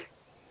was going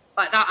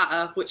like that at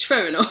her, which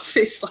fair enough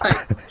is like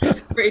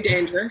pretty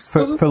dangerous.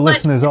 For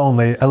listeners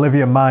only,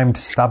 Olivia mimed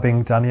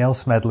stabbing Danielle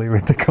Smedley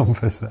with the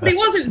compass there. But it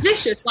wasn't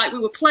vicious, like we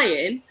were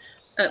playing,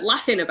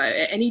 laughing about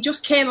it, and he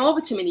just came over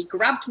to me and he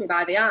grabbed me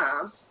by the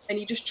arm and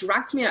he just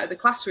dragged me out of the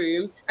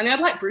classroom, and I had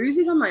like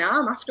bruises on my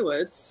arm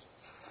afterwards.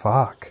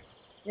 Fuck.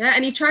 Yeah,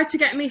 and he tried to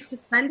get me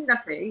suspended, I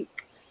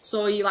think.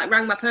 So he like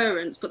rang my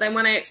parents, but then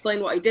when I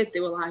explained what he did,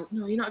 they were like,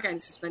 "No, you're not getting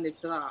suspended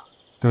for that."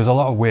 There was a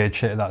lot of weird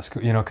shit at that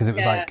school, you know, because it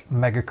was like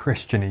mega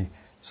Christian-y,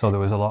 so there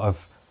was a lot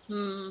of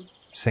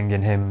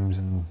singing hymns,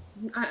 and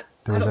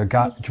there was a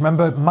guy. Do you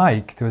remember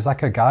Mike? There was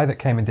like a guy that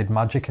came and did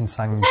magic and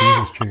sang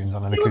Jesus tunes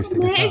on an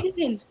acoustic guitar.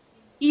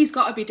 He's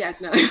got to be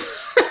dead now.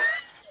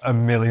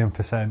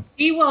 1,000,000%.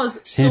 He was.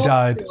 So he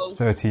died cool.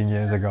 13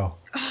 years ago.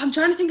 Oh, I'm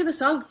trying to think of the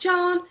song.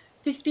 John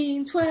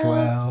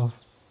 15:12.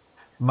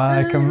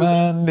 My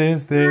command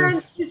is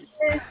this.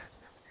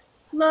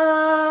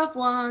 Love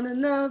one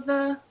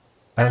another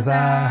as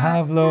I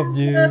have loved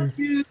you. And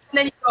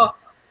then you go,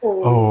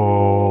 oh.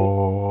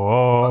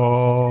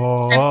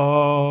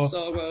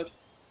 So good.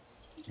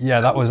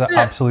 Yeah, that was an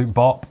absolute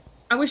bop.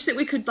 I wish that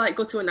we could like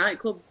go to a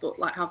nightclub, but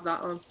like have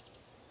that on,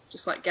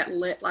 just like get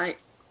lit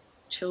like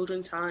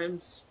children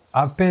times.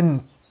 I've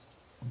been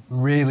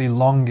really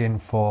longing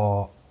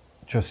for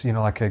just, you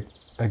know, like a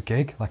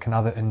gig, like an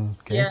Atherton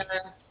gig. Yeah,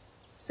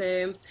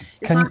 same.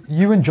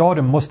 You and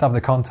Jordan must have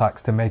the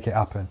contacts to make it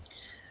happen.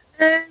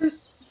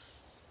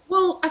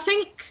 Well, I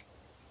think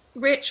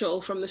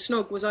Rachel from the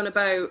Snug was on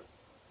about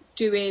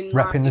doing...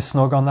 Repping the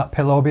Snug on that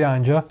pillow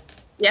behind you.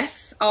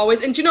 Yes,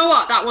 always. And do you know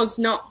what? That was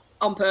not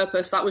on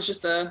purpose. That was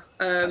just a...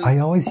 I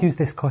always use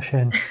this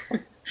cushion.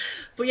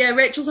 But yeah,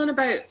 Rachel's on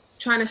about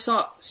trying to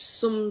sort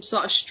some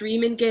sort of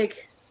streaming gig.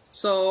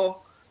 So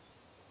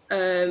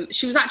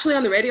she was actually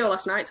on the radio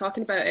last night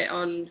talking about it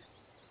on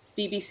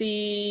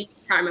BBC.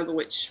 Can't remember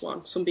which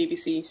one. Some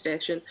BBC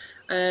station.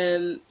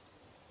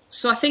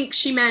 So I think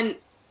she meant...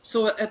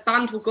 So a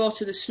band will go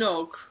to the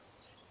Snug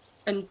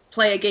and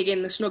play a gig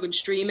in the Snug and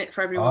stream it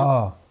for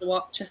everyone to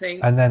watch, I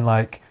think. And then,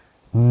 like,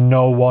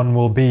 no one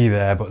will be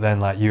there, but then,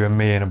 like, you and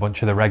me and a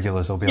bunch of the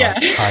regulars will be,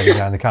 like, hiding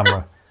behind the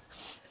camera.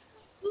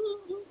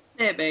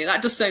 Maybe.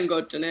 That does sound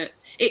good, doesn't it?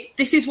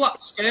 This is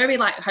what's scary,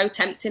 like, how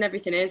tempting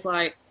everything is.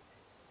 Like,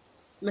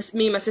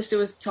 me and my sister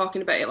was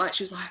talking about it, like,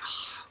 she was like,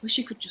 I wish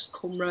you could just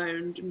come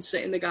round and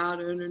sit in the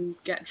garden and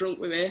get drunk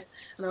with me.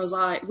 And I was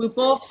like, we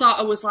both thought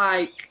I was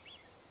like,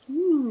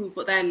 ooh,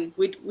 but then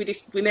we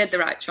made the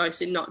right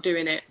choice in not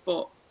doing it.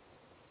 But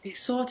it's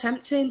so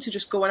tempting to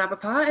just go and have a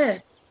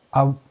party.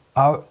 I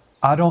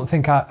don't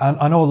think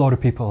I know a lot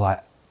of people are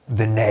like,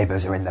 the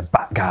neighbours are in the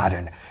back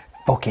garden,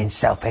 fucking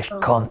selfish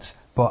cunts.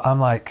 but I'm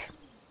like,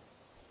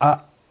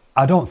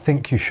 I don't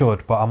think you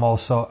should, but I'm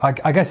also,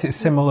 I guess it's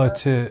similar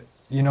to,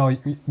 you know,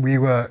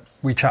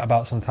 we chat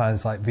about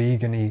sometimes like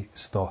vegan-y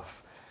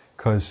stuff,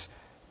 because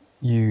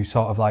you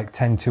sort of like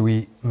tend to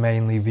eat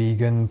mainly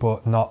vegan,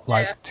 but not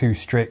like too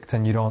strict,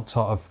 and you don't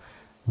sort of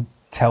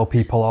tell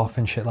people off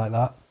and shit like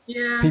that.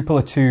 Yeah. People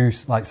are too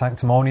like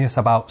sanctimonious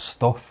about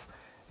stuff,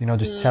 you know,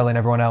 just telling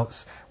everyone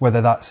else,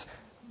 whether that's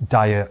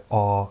diet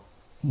or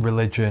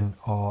religion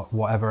or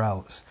whatever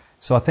else.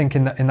 So I think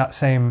in that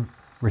same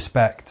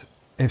respect,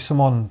 if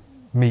someone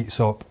meets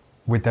up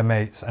with their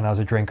mates and has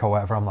a drink or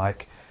whatever, I'm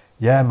like,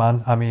 yeah,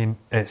 man, I mean,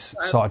 it's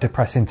sort of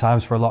depressing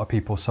times for a lot of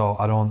people, so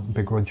I don't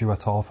begrudge you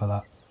at all for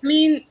that. I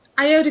mean,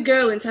 I heard a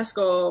girl in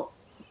Tesco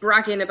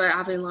bragging about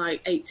having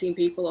like 18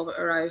 people over at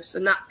her house,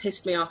 and that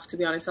pissed me off, to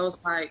be honest. I was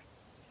like,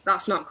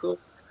 that's not cool.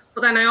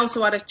 But then I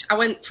also I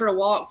went for a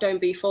walk down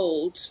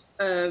Beefold,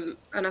 and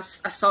I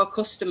saw a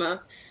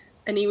customer,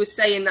 and he was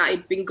saying that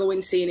he'd been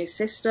going seeing his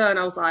sister, and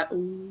I was like,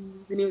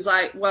 ooh. And he was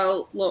like,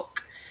 well,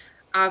 look,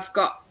 I've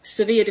got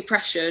severe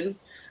depression,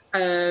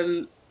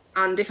 and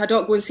if I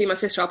don't go and see my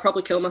sister, I'll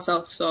probably kill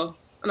myself. So,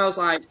 and I was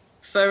like,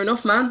 fair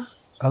enough, man.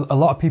 A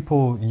lot of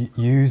people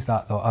use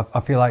that though.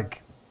 I feel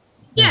like,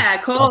 yeah,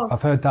 of course.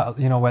 I've heard that,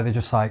 you know, where they're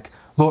just like,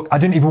 look, I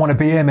didn't even want to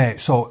be here, mate,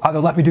 so either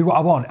let me do what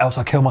I want, else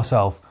I'll kill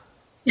myself.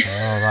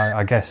 Oh, right,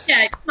 I guess.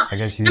 Yeah, I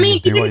guess you I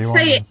mean, just do he what didn't you want.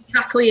 say it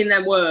exactly in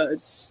them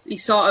words. He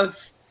sort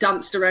of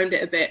danced around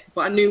it a bit,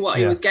 but I knew what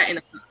he was getting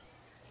at.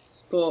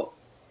 But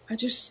I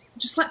just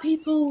let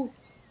people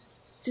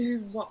do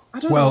what I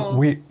don't know. Well,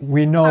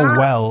 we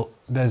know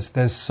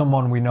there's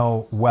someone we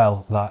know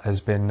well that has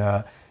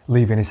been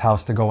leaving his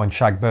house to go and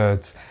shag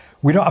birds.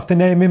 We don't have to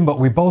name him, but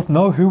we both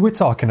know who we're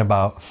talking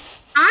about.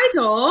 I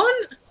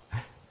don't.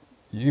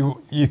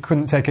 You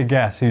couldn't take a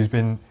guess who's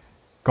been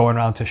going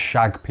around to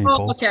shag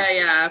people. Oh, okay,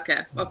 yeah,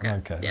 okay.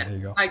 Yeah, there you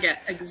go. I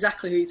get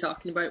exactly who you're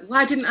talking about.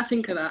 Why didn't I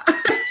think of that?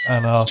 I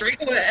know.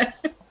 Straight away.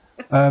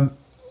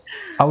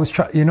 I was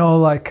trying, you know,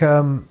 like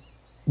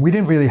we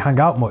didn't really hang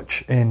out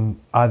much in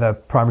either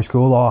primary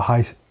school or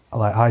high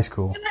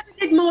school.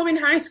 We did more in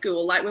high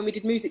school, like when we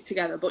did music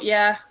together. But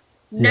yeah,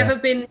 never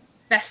been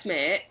best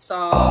mates. Or...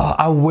 Oh,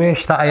 I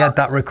wish that I had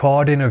that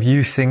recording of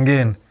you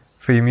singing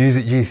for your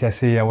music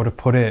GCSE. I would have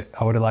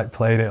like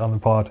played it on the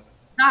pod.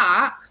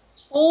 That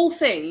whole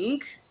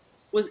thing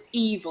was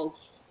evil.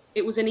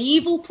 It was an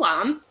evil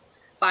plan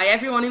by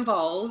everyone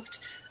involved,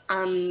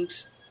 and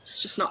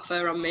it's just not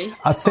fair on me.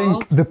 I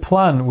think the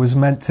plan was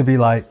meant to be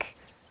like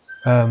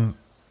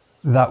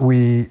that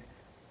we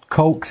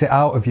coax it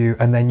out of you,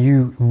 and then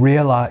you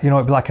realise, you know,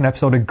 it'd be like an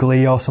episode of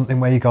Glee or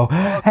something where you go,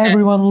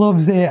 everyone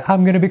loves it,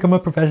 I'm going to become a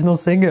professional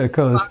singer,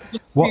 because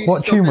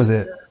what tune was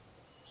it?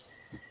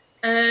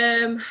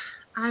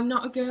 I'm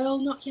not a girl,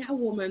 not yet a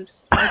woman.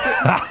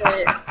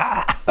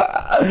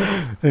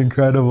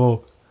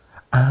 Incredible.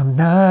 I'm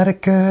not a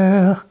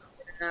girl.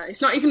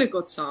 It's not even a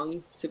good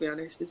song, to be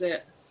honest, is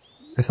it?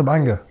 It's a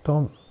banger.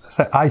 It's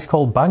an ice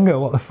cold banger.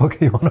 What the fuck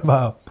are you on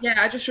about?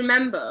 Yeah, I just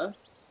remember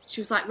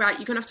she was like, right,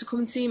 you're going to have to come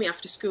and see me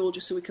after school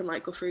just so we can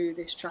like go through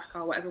this track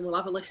or whatever, and we'll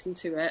have a listen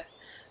to it.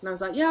 And I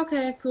was like, yeah,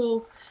 okay,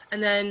 cool.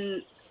 And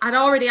then I'd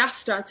already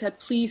asked her, I'd said,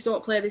 please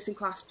don't play this in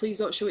class, please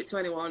don't show it to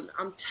anyone.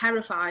 I'm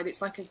terrified.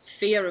 It's like a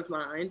fear of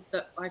mine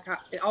that like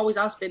it always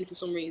has been for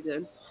some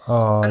reason.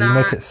 Oh, and you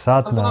make it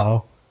sad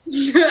now.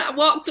 I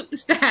walked up the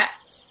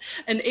steps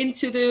and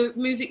into the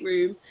music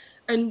room,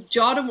 and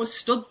Jordan was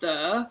stood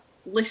there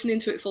listening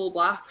to it full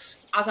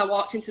blast as I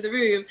walked into the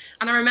room.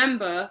 And I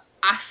remember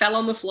I fell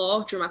on the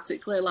floor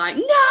dramatically, like,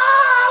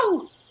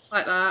 no!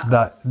 Like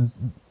that.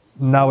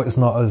 Now it's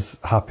not as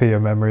happy a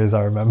memory as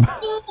I remember.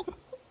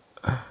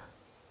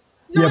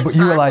 No, yeah, but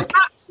you were like,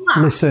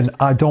 listen,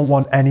 I don't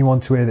want anyone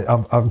to hear this.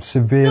 I'm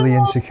severely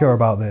insecure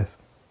about this.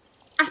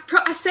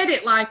 I said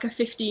it like a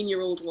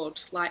 15-year-old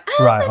would. Like,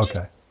 right,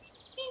 okay.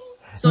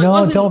 So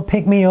no, don't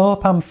pick me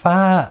up, I'm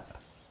fat.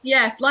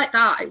 Yeah, like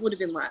that. It would have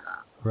been like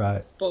that.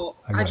 Right. But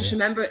I just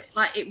remember it,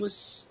 like, it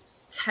was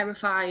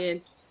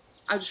terrifying.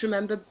 I just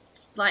remember,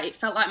 like, it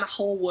felt like my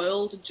whole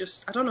world had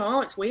just, I don't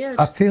know, it's weird.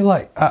 I feel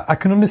like I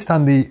can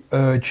understand the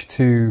urge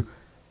to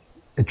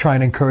try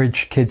and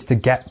encourage kids to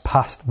get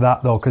past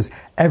that, though, because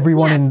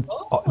everyone in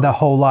their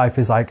whole life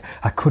is like,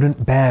 I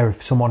couldn't bear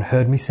if someone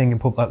heard me sing in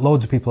public. Like,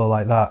 loads of people are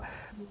like that,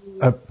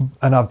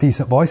 and have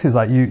decent voices.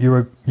 Like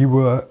you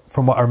were,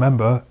 from what I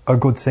remember, a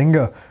good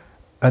singer,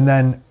 and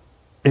then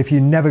if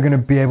you're never going to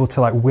be able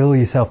to like will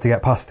yourself to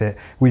get past it,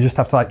 we just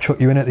have to like chuck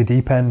you in at the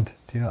deep end.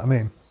 Do you know what I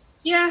mean?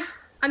 Yeah,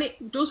 and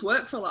it does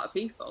work for a lot of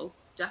people,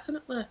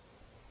 definitely.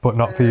 But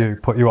not for you.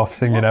 Put you off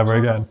singing ever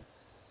again.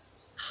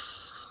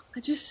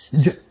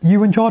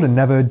 You and Jordan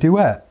never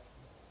duet?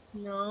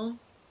 No.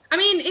 I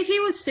mean, if he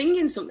was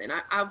singing something,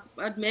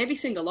 I'd maybe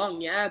sing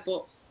along, yeah,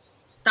 but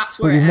that's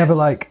where. But you've never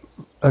like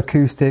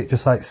acoustic,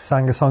 just like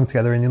sang a song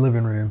together in your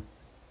living room?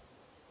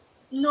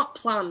 Not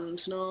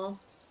planned, no.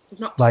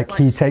 Not like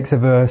he takes a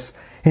verse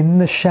in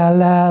the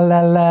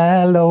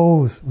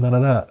shalalalos. None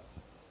of that.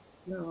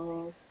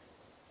 No.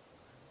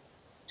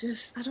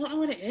 I don't know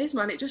what it is,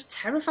 man. It just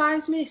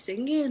terrifies me,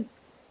 singing.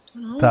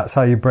 That's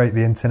how you break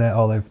the internet,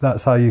 Olive.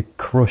 That's how you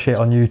crush it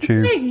on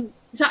YouTube.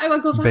 Is that how I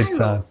go viral? Big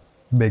time.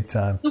 Big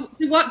time.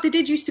 What there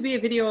did used to be a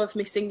video of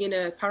me singing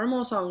a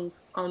Paramore song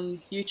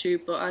on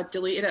YouTube, but I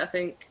deleted it, I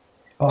think.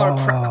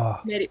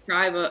 Or made it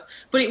private.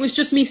 But it was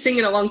just me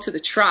singing along to the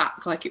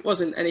track, like it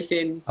wasn't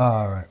anything.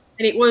 Oh, right.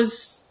 And it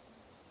was,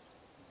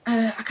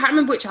 I can't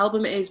remember which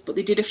album it is, but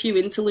they did a few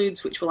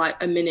interludes which were like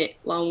a minute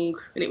long,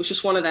 and it was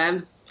just one of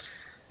them.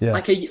 Yeah.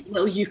 Like a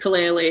little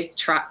ukulele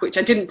track, which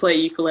I didn't play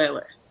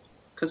ukulele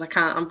because I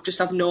can't. I just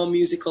have no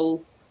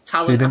musical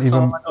talent. So you didn't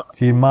even.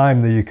 Do you mime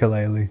the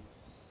ukulele?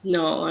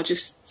 No, I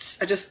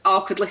just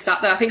awkwardly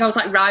sat there. I think I was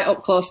like right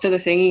up close to the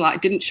thing,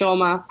 like didn't show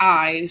my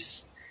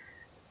eyes.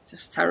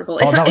 Just terrible.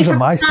 Oh, that was a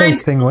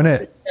MySpace thing,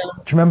 wasn't it?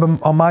 Do you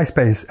remember on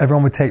MySpace,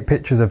 everyone would take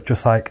pictures of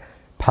just like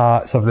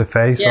parts of the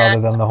face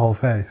rather than the whole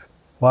face?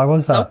 Why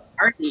was that? So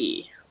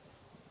party.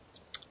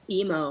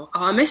 Emo.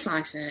 Oh, I miss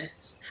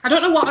MySpace. I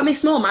don't know what I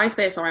miss more,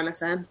 MySpace or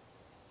MSN. What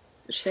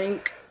do you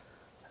think?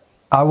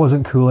 I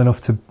wasn't cool enough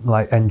to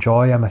like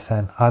enjoy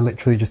MSN. I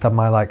literally just had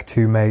my like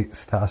 2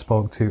 mates that I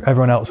spoke to.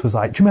 Everyone else was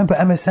like, "Do you remember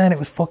MSN? It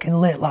was fucking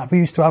lit. Like we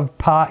used to have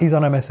parties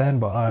on MSN,"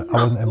 but I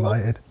wasn't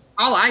invited.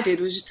 All I did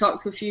was just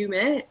talk to a few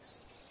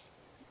mates.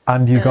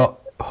 And you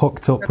got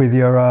hooked up with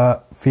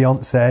your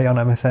fiance on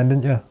MSN,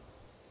 didn't you?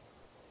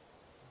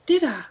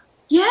 Did I?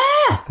 Yeah.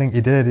 I think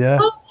you did, yeah.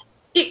 Well,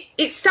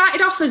 it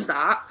started off as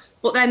that,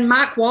 but then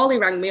Mark Worley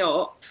rang me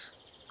up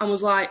and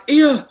was like,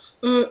 "Yeah,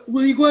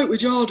 will you go out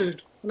with Jordan?"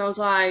 And I was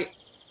like,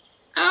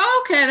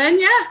 "Oh, okay then,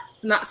 yeah."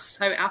 And that's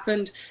how it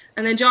happened.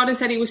 And then Jordan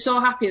said he was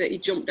so happy that he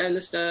jumped down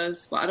the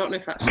stairs, but I don't know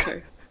if that's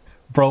true.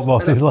 Broke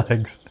both his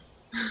legs.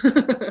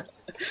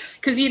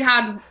 Because he'd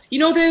had, you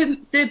know,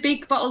 the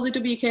big bottles of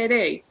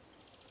WKD?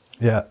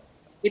 Yeah.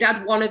 He'd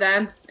had one of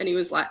them, and he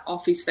was like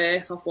off his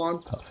face, off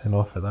one. That's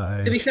enough at that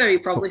age. To be fair, he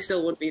probably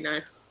still would be now.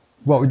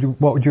 What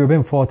would you have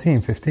been,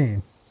 14,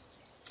 15?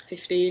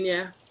 15,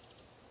 yeah.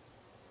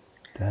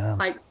 Damn.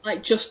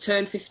 Like just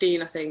turned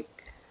 15, I think.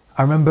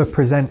 I remember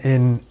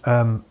presenting,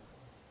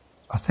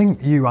 I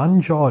think you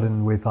and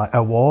Jordan with like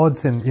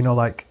awards and, you know,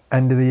 like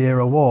end of the year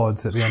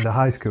awards at the end of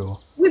high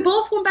school. We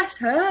both won Best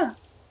Hair,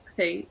 I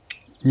think.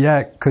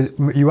 Yeah, because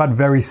you had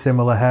very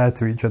similar hair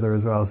to each other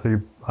as well, so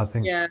I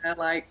think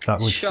like that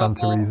would stand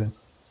to reason.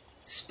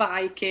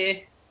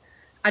 Spiky.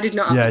 I did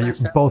not have Yeah, you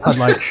both had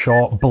like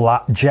short,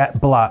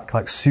 jet black,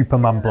 like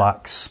Superman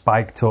black,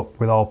 spiked up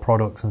with all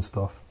products and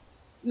stuff.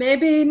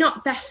 Maybe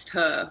not Best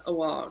Hair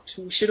award.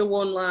 We should have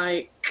won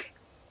like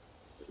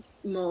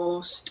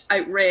most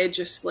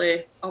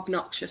outrageously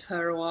obnoxious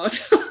hair award.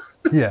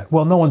 Yeah,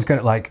 well, no one's going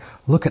to like,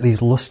 look at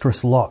these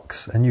lustrous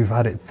locks and you've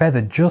had it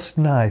feathered just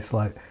nice.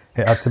 Like,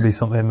 it had to be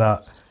something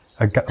that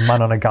a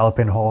man on a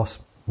galloping horse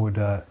would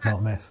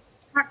not miss.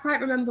 I can't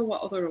quite remember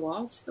what other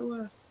awards there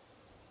were.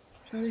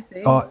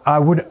 I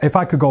would, if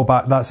I could go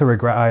back, that's a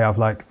regret I have,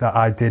 like, that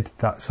I did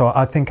that. So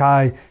I think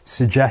I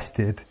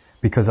suggested,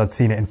 because I'd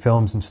seen it in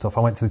films and stuff,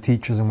 I went to the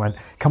teachers and went,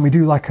 can we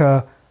do like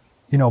a,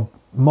 you know,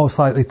 most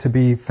likely to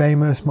be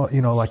famous,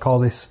 you know, like all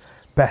this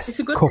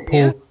best couple.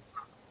 Idea.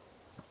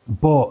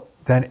 But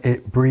then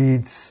it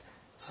breeds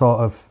sort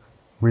of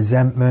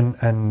resentment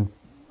and,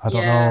 I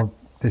don't know,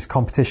 this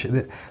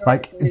competition.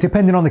 Like,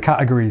 depending on the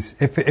categories,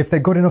 if they're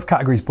good enough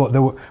categories, but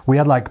we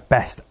had like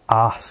best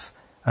ass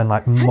and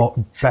like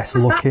best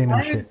looking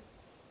and shit.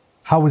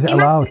 How was it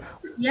allowed?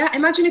 Yeah,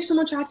 imagine if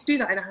someone tried to do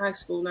that in a high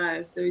school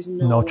now. There is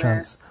no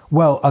chance.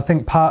 Well, I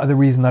think part of the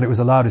reason that it was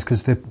allowed is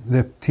because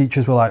the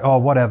teachers were like, oh,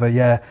 whatever,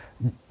 yeah,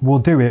 we'll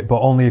do it, but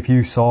only if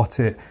you sort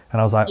it.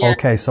 And I was like,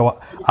 okay. So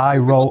I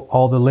wrote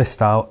all the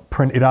list out,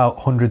 printed out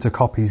hundreds of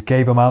copies,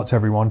 gave them out to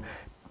everyone,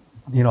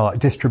 you know, like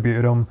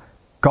distributed them,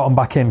 got them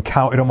back in,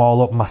 counted them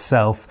all up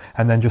myself,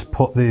 and then just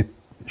put the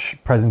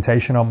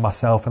presentation on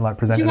myself and like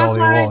presented all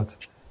the awards.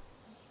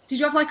 Did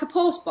you have like a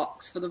post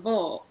box for the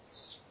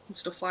votes and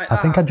stuff like that?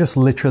 I think I just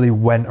literally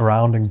went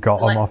around and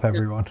got them off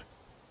everyone.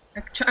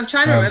 I'm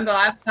trying to remember.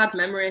 I have bad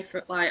memory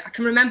for like, I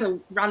can remember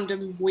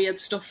random weird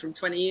stuff from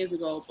 20 years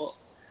ago, but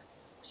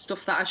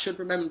stuff that I should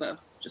remember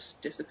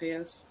just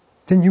disappears.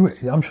 Didn't you?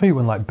 I'm sure you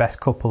won like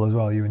best couple as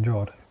well, you and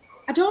Jordan.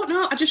 I don't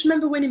know. I just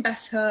remember winning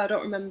best hair. I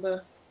don't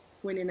remember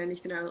winning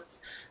anything else.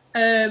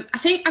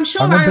 I'm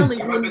sure I only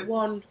won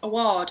one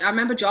award. I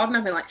remember Jordan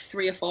having like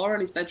 3 or 4 on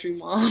his bedroom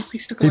wall. He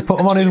put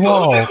them on his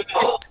wall.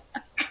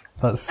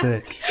 That's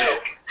sick.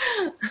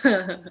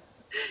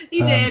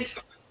 He did.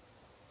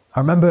 I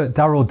remember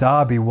Daryl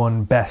Darby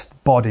won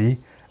best body,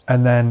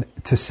 and then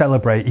to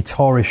celebrate, he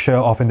tore his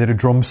shirt off and did a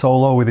drum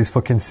solo with his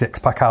fucking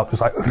 6-pack out,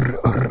 just like.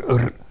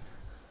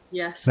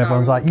 Yes. And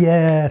everyone's like,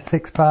 yeah,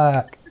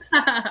 6-pack.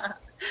 I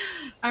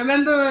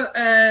remember.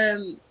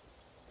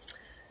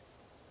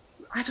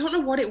 I don't know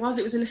what it was.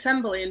 It was an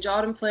assembly, and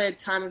Jordan played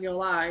 "Time of Your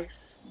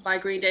Life" by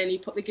Green Day, and he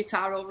put the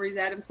guitar over his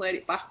head and played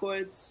it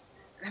backwards.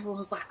 And everyone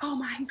was like, "Oh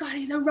my god,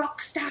 he's a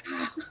rock star!"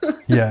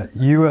 Yeah,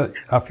 you were.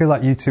 I feel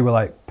like you two were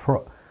like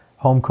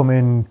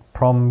homecoming,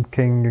 prom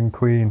king and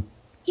queen.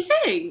 You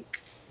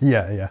think?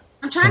 Yeah.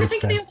 I'm trying 100%. To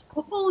think of the other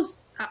couples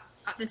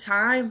at the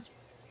time.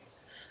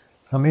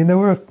 I mean, there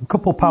were a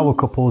couple power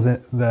couples in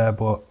there,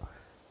 but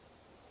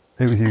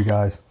It was you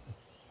guys.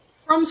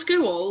 From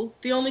school,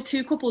 the only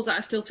two couples that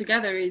are still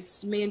together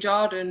is me and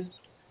Jordan.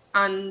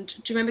 And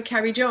do you remember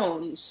Kerry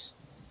Jones?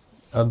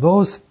 Are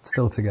those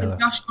still And together?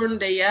 Josh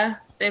Grundy, yeah.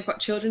 They've got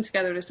children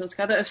together and are still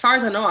together. As far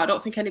as I know, I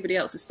don't think anybody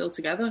else is still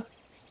together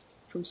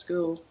from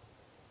school.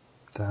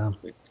 Damn.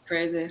 It's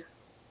crazy.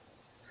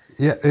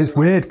 Yeah, it's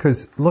weird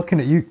because looking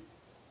at you.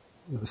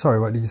 Sorry,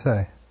 what did you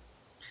say?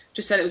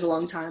 Just said it was a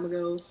long time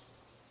ago.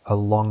 A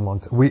long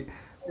time.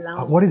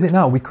 What is it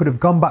now? We could have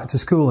gone back to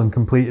school and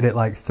completed it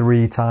like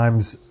 3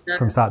 times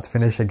from start to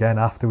finish again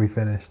after we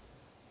finished.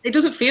 It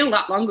doesn't feel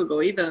that long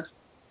ago either,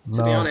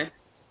 to be honest.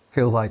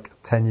 Feels like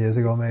 10 years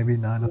ago, maybe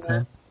 9 or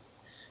 10.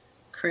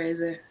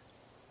 Crazy.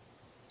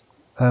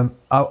 I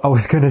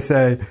was going to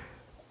say,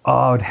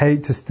 I would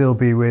hate to still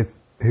be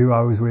with who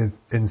I was with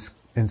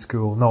in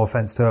school. No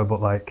offense to her, but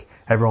like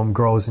everyone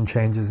grows and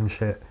changes and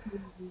shit.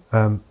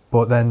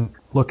 But then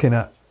looking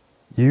at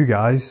you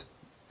guys,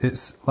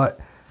 it's like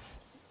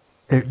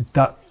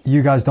that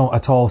you guys don't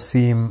at all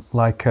seem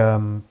like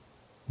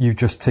you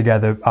just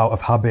together out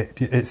of habit.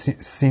 It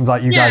seems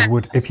like you guys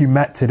would, if you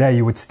met today,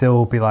 you would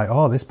still be like,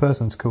 oh, this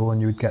person's cool,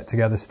 and you would get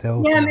together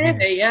still. Yeah,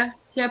 maybe,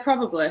 yeah,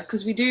 probably,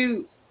 because we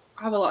do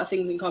have a lot of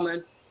things in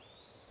common,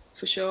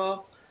 for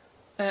sure.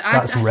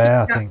 That's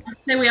rare, I think.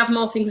 I'd say we have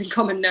more things in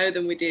common now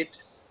than we did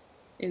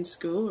in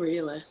school,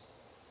 really.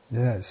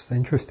 Yeah, it's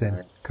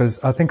interesting because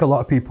I think a lot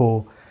of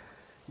people,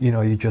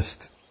 you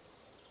just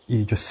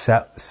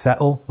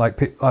settle.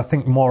 Like I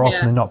think more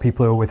often than not,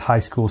 people who are with high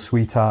school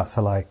sweethearts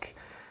are like,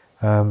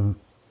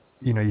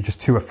 you're just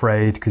too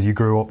afraid because you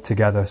grew up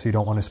together, so you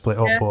don't want to split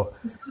up. But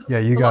yeah,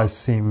 you guys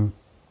seem.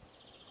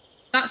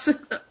 That's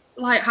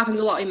like happens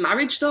a lot in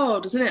marriage, though,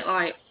 doesn't it?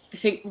 Like they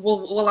think,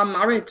 well, I'm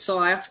married, so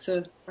I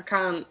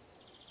can't.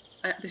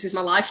 This is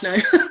my life now,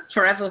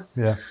 forever.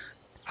 Yeah.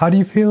 How do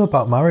you feel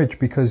about marriage?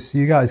 Because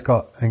you guys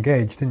got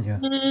engaged, didn't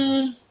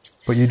you?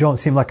 But you don't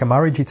seem like a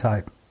marriagey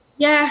type.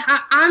 Yeah,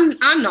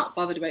 I'm not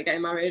bothered about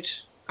getting married.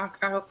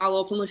 I'll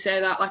openly say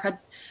that. Like,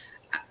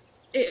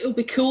 it would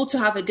be cool to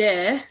have a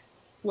day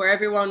where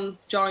everyone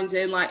joins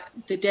in. Like,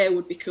 the day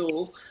would be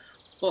cool,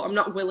 but I'm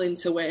not willing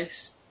to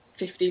waste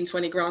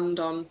 15-20 grand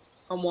on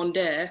one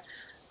day.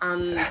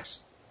 And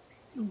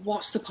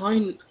what's the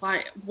point?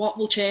 Like, what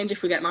will change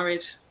if we get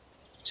married?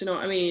 Do you know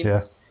what I mean?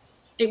 Yeah.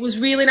 It was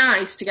really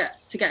nice to get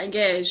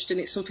engaged, and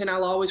it's something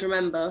I'll always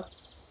remember.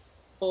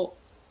 But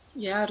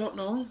yeah, I don't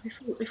know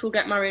if we'll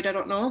get married. I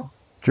don't know.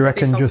 Do you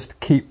reckon just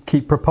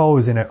keep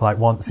proposing it like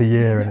once a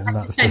year, and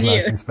that's just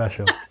nice and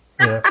special?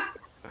 Yeah.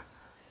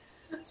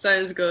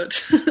 Sounds good.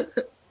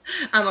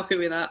 I'm happy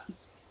with that.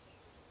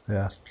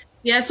 Yeah.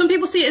 Yeah, some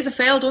people see it as a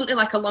fail, don't they?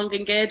 Like a long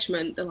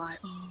engagement. They're like,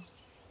 oh,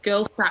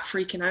 girls start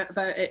freaking out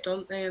about it,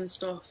 don't they, and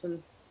stuff.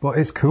 But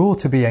it's cool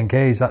to be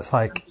engaged. That's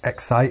like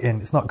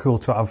exciting. It's not cool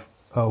to have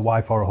a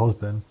wife or a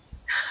husband.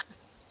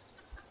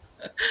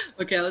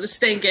 Okay, I'll just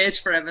stay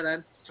engaged forever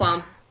then.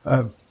 Plan.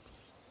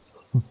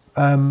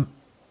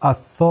 I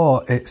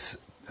thought it's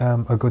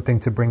a good thing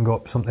to bring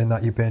up something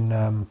that you've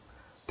been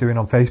doing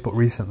on Facebook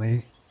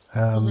recently,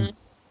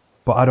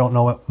 but I don't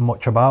know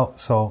much about.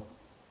 So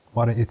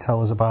why don't you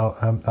tell us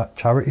about that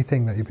charity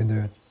thing that you've been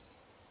doing?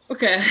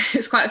 Okay,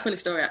 it's quite a funny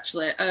story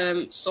actually.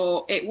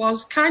 So it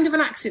was kind of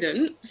an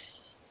accident.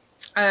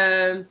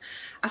 I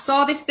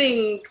saw this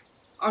thing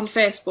on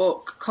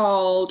Facebook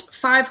called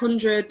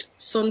 500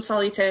 Sun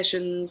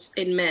Salutations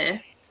in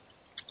May,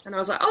 and I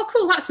was like, oh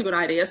cool, that's a good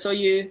idea. So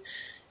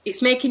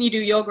it's making you do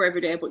yoga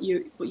every day, but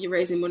you're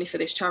raising money for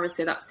this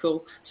charity. That's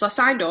cool. So I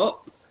signed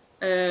up.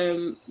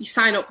 You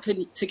sign up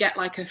to get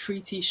like a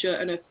free t-shirt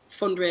and a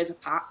fundraiser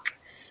pack,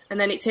 and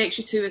then it takes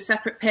you to a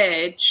separate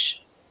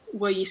page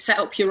where you set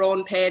up your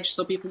own page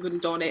so people can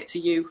donate to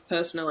you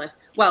personally.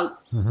 Well,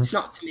 it's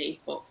not to me,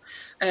 but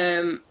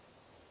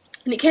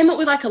and it came up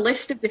with like a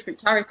list of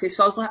different charities.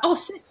 So I was like, oh,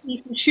 sick,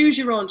 you can choose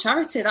your own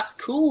charity. That's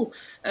cool.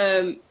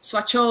 So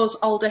I chose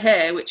Alder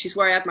Hey, which is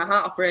where I had my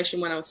heart operation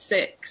when I was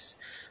 6.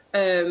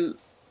 But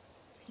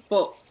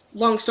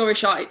long story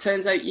short, it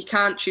turns out you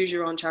can't choose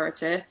your own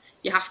charity.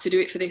 You have to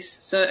do it for this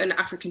certain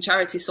African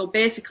charity. So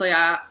basically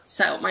I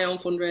set up my own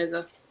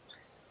fundraiser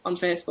on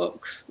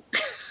Facebook.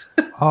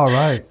 All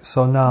right.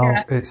 So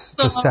now it's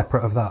just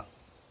separate of that.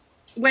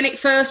 When it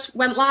first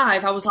went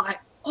live, I was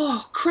like,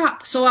 oh,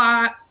 crap. So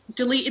I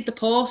deleted the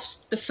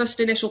post, the first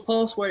initial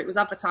post where it was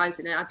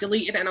advertising it. I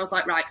deleted it and I was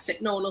like, right,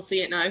 no one will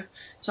see it now.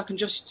 So I can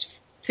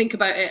just think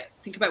about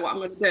what I'm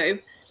going to do.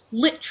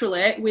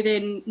 Literally,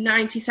 within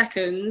 90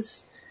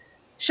 seconds,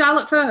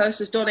 Charlotte Fairhurst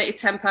has donated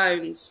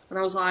 £10. And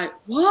I was like,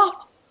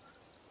 what?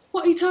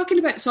 What are you talking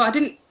about? So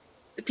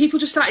people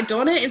just started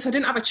donating, so I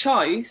didn't have a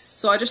choice.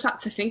 So I just had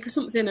to think of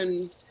something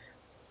and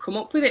come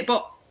up with it.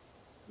 But,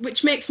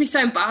 which makes me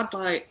sound bad,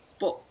 but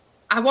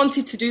I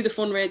wanted to do the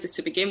fundraiser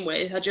to begin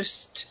with. I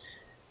just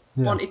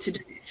wanted to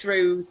do it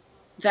through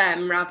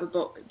them rather,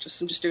 but I'm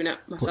just doing it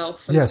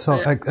myself. Yeah, so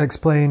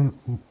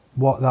explain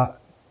what that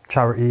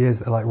charity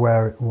is, like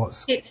where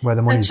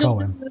the money's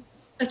going.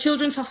 A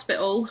children's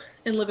hospital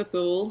in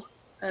Liverpool,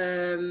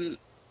 and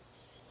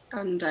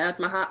I had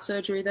my heart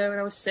surgery there when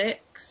I was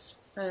 6.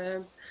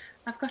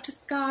 I've got a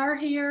scar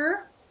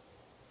here.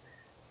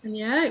 And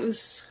yeah, it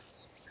was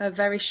a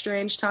very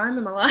strange time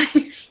in my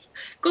life.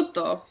 Good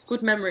though,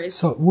 good memories.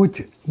 So would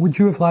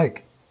you have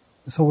like,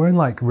 so we're in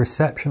like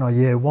reception or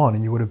year one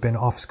and you would have been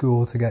off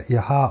school to get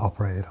your heart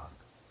operated on?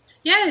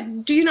 Yeah,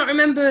 do you not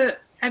remember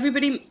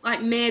everybody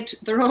like made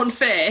their own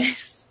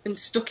face and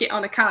stuck it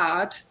on a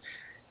card?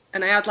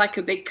 And I had like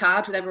a big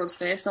card with everyone's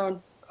face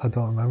on. I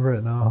don't remember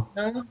it now.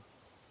 No?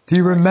 Do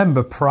you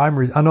remember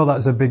primary? I know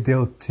that's a big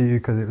deal to you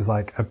because it was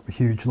like a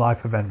huge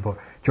life event, but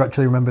do you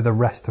actually remember the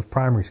rest of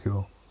primary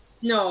school?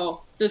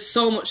 No, there's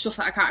so much stuff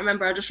that I can't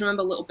remember. I just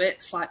remember little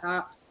bits like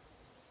that.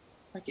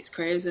 Like, it's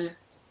crazy.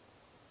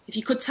 If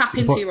you could tap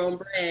into your own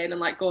brain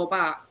and like go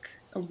back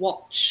and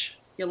watch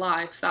your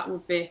life, that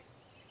would be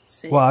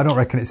sick. Well, I don't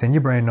reckon it's in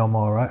your brain no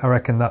more, right? I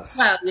reckon that's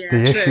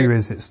the issue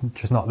is it's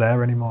just not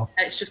there anymore.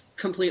 It's just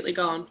completely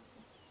gone.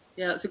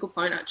 Yeah, that's a good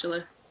point,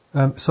 actually.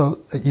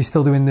 So you're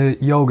still doing the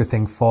yoga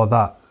thing for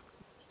that?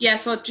 Yeah,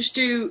 so I just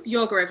do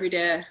yoga every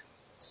day.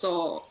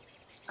 So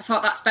I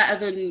thought that's better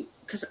than,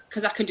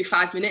 because I can do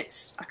 5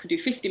 minutes, I can do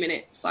 50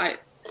 minutes.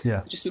 Like,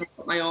 yeah, I just make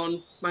up my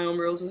own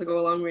rules as I go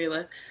along,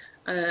 really.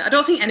 I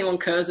don't think anyone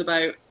cares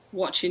about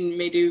watching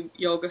me do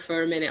yoga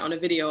for a minute on a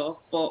video,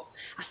 but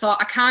I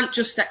thought I can't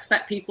just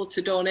expect people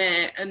to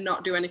donate and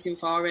not do anything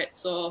for it.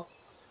 So,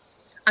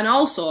 and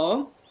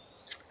also,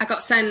 I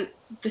got sent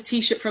the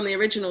T-shirt from the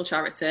original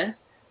charity,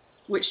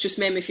 which just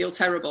made me feel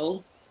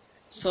terrible.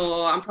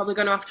 So I'm probably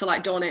going to have to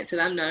like donate to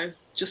them now,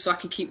 just so I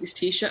can keep this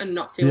T-shirt and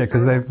not feel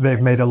terrible. because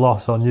they've made a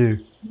loss on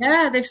you.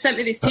 Yeah, they've sent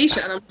me this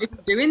T-shirt and I'm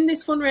doing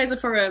this fundraiser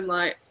for them.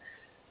 Like,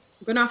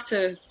 I'm going to have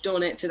to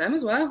donate to them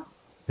as well.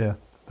 Yeah,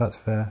 that's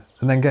fair.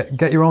 And then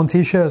get your own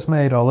T-shirts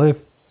made, Olive.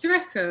 Do you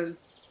reckon?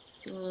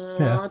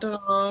 Yeah. I don't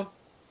know.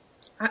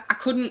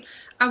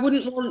 I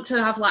wouldn't want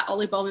to have like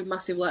Ollie Bob with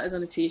massive letters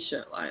on a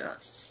T-shirt. Like,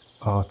 that's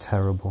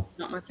terrible.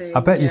 not my thing. I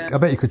bet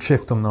you could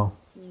shift them though.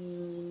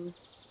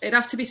 It'd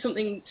have to be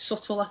something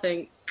subtle, I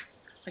think.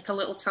 Like a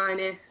little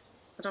tiny,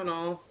 I don't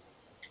know.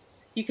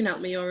 You can help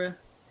me, you're a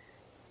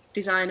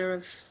designer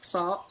of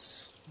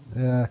sorts.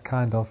 Yeah,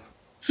 kind of.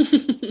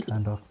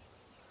 Kind of.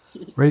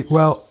 Right,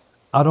 well,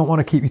 I don't want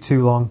to keep you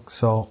too long,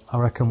 so I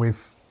reckon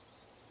we've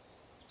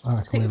had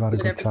a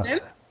good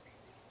chat.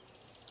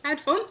 I had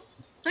fun.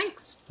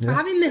 Thanks for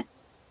having me.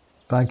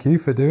 Thank you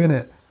for doing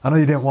it. I know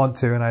you didn't want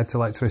to and I had to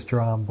like twist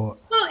your arm, but...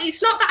 Well,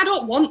 it's not that I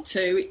don't want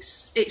to,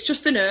 it's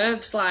just the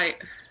nerves,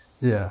 like...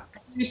 Yeah.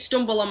 I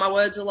stumble on my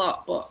words a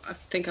lot, but I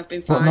think I've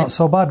been fine. But not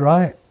so bad,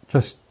 right?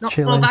 Just not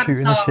chilling, so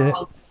shooting the shit.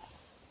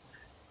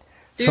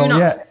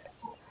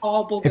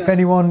 If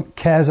anyone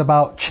cares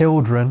about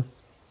children,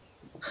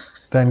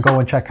 then go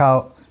and check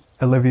out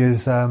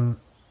Olivia's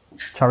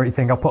charity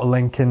thing. I'll put a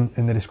link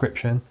in the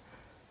description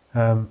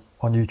on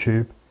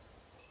YouTube.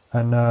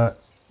 And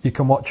you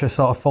can watch her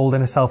sort of folding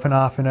herself in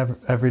half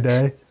every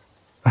day.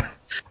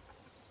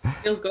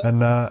 Feels good.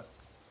 And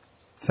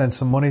send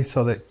some money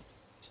so that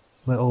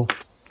little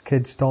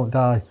kids don't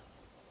die.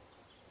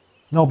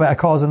 No better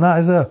cause than that,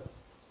 is there?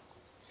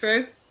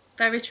 True.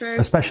 Very true.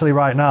 Especially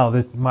right now,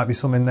 there might be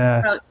some in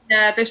there. Well,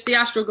 yeah, they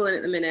are struggling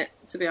at the minute,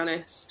 to be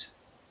honest.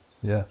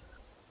 Yeah.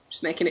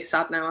 Just making it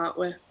sad now, aren't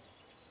we?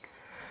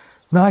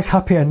 Nice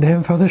happy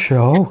ending for the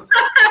show.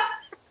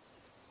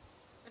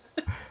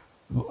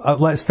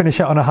 Let's finish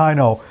it on a high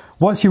note.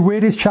 What's your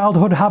weirdest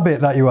childhood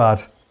habit that you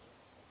had?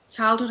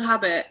 Childhood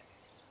habit?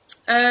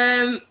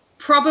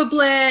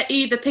 Probably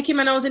either picking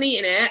my nose and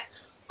eating it,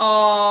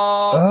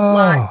 or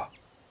like...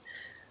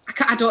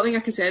 I don't think I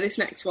can say this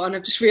next one,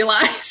 I've just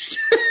realised.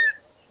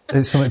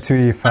 It's something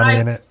too funny,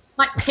 innit?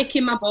 Like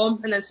picking my bum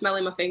and then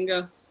smelling my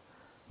finger.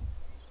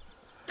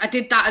 I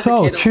did that as a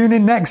kid. So, tune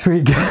in next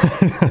week.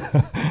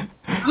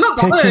 I'm not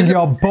bothered. Picking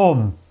your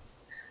bum.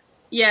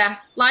 Yeah,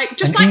 like,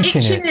 just and like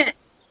itching it.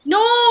 No.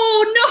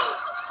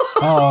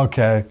 Oh,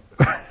 okay.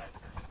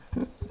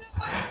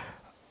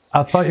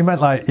 I thought you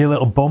meant like your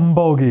little bum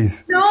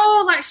bogies.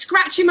 No, like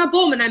scratching my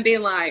bum and then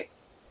being like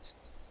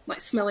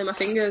smelling my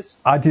fingers.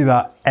 I do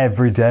that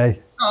every day.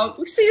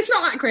 Oh, see, it's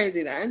not that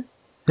crazy then.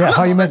 Yeah,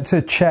 how you meant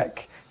to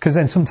check? Because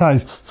then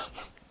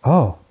sometimes,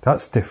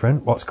 that's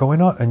different. What's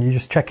going on? And you're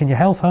just checking your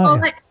health, aren't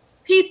you?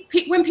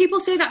 Like when people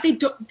say that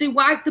they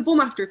wipe the bum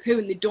after a poo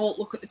and they don't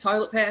look at the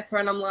toilet paper,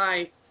 and I'm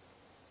like,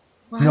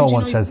 no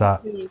one says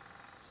that.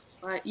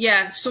 Like,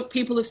 yeah, some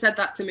people have said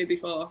that to me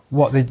before.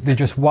 What, they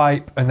just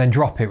wipe and then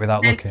drop it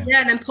without looking?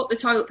 Yeah, and then put the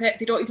toilet paper.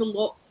 They don't even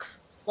look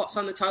what's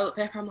on the toilet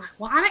paper. I'm like,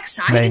 well, I'm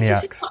excited to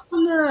see what's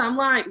on there. I'm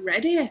like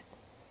ready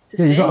to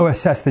see. You've got to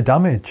assess the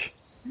damage.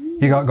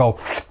 You got to go,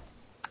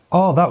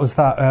 that was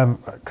that,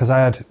 because I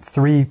had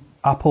 3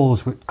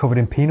 apples covered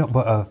in peanut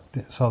butter,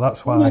 so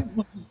that's why,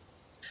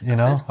 you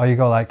know. Or you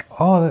go like,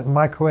 the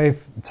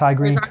microwave Thai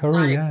green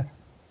curry, yeah.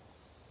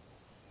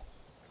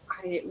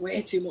 I ate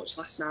way too much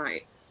last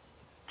night.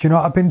 Do you know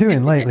what I've been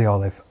doing lately,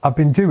 Olive? I've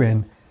been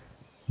doing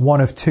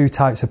one of 2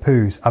 types of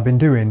poos. I've been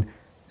doing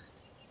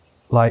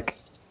like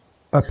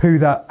a poo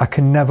that I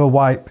can never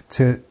wipe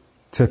to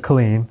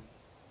clean.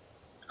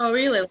 Oh,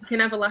 really? Like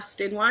an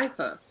everlasting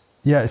wiper?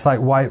 Yeah, it's like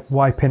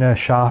wiping a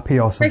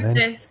Sharpie or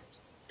something.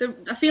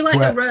 I feel like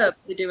Where- they're rare,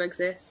 but they do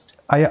exist.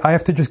 I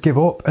have to just give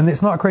up, and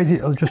it's not crazy.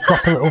 I'll just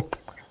drop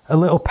a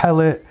little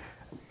pellet,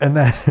 and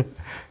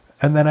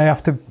then I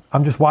have to.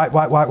 I'm just wipe.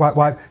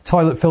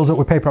 Toilet fills up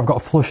with paper. I've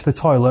got to flush the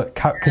toilet.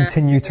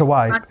 Continue to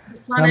wipe. Bad for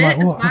the And I'm like,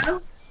 planet as what?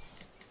 well.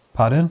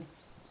 Pardon?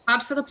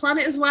 Bad for the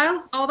planet as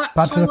well. All that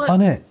Bad for toilet the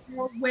planet.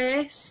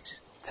 waste.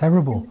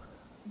 Terrible.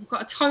 We've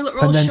got a toilet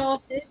roll And then-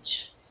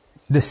 shortage.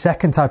 The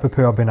second type of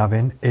poo I've been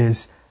having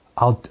is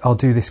I'll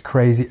do this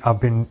crazy.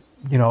 I've been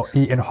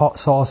eating hot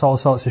sauce, all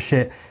sorts of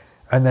shit,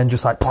 and then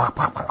just like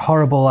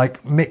horrible,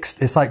 like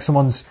mixed. It's like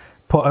someone's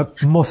put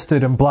a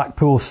mustard and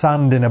Blackpool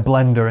sand in a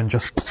blender and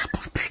just.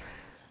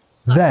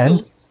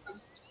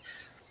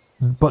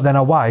 But then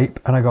I wipe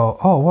and I go,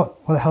 oh, what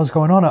the hell's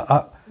going on?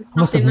 I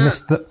must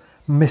have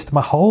missed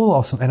my hole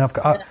or something. I've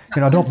got,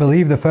 I don't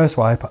believe the first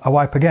wipe. I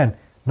wipe again,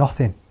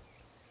 nothing.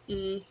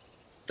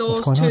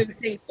 Those two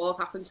things both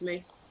happen to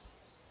me.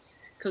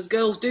 Because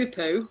girls do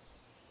poo.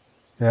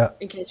 Yeah.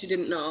 In case you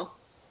didn't know,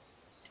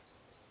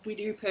 we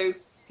do poo.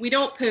 We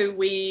don't poo.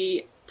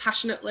 We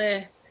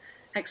passionately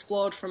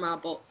explode from our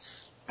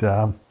butts.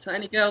 Damn. So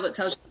any girl that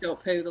tells you don't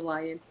poo, they're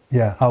lying.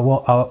 Yeah. I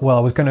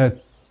was going to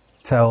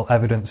tell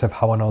evidence of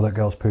how I know that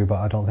girls poo, but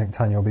I don't think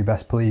Tanya will be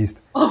best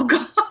pleased. Oh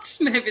God,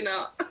 maybe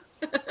not.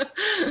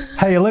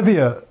 Hey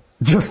Olivia,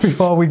 just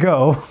before we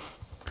go,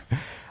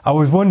 I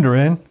was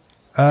wondering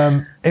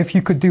if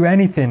you could do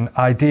anything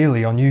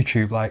ideally on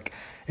YouTube, like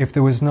if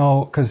there was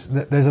because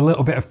there's a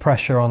little bit of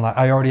pressure on, like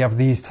I already have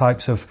these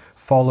types of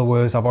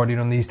followers, I've already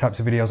done these types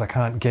of videos, I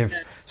can't give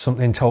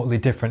something totally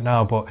different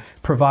now, but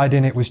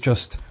providing it was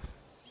just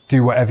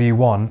do whatever you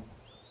want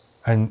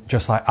and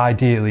just like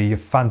ideally your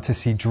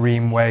fantasy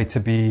dream way to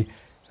be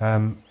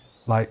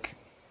like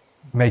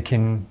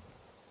making,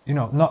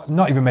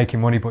 not even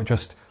making money, but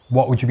just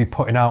what would you be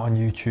putting out on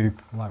YouTube?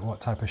 Like what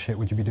type of shit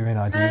would you be doing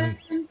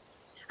ideally?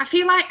 I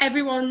feel like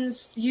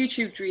everyone's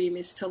YouTube dream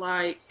is to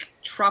like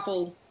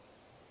travel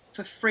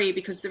for free,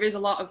 because there is a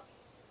lot of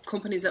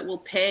companies that will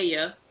pay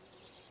you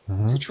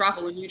to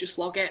travel and you just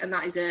vlog it and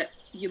that is it.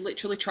 You're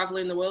literally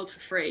traveling the world for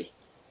free.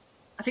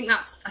 I think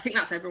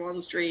that's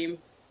everyone's dream.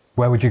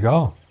 Where would you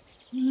go?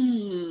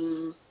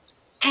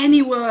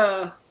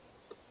 Anywhere.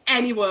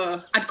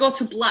 I'd go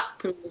to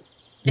Blackpool.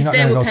 You're not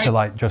going to go to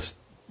like just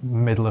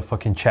middle of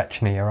fucking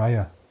Chechnya, are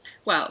you?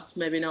 Well,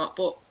 maybe not,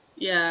 but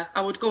yeah,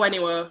 I would go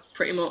anywhere,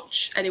 pretty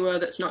much. Anywhere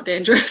that's not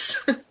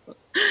dangerous.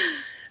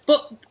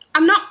 But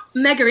I'm not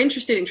mega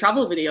interested in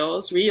travel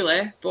videos,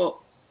 really, but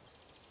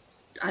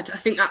I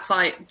think that's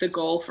like the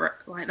goal for it.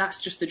 Like,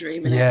 that's just the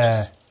dream.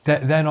 Yeah,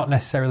 they're not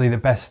necessarily the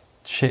best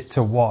shit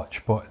to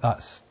watch, but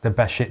that's the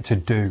best shit to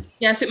do.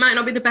 Yeah, so it might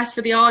not be the best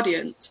for the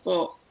audience,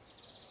 but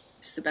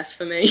it's the best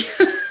for me.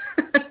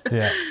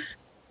 Yeah.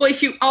 But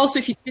if you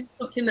do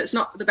something that's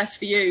not the best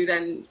for you,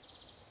 then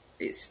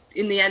it's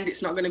in the end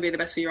it's not going to be the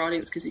best for your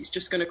audience, because it's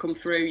just going to come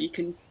through. You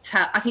can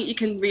tell. I think you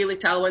can really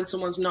tell when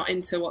someone's not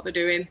into what they're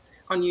doing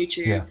on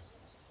YouTube. Yeah.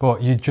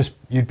 But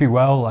you'd be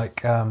well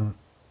like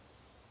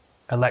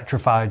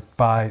electrified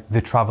by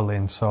the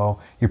travelling, so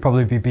you'd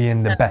probably be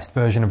being the best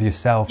version of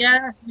yourself.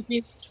 Yeah, you'd be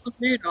in such good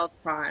mood all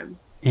the time.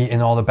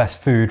 Eating all the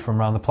best food from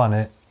around the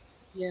planet.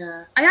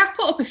 Yeah. I have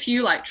put up a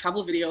few like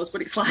travel videos,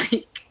 but it's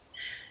like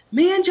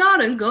me and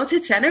Jordan go to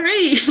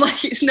Tenerife.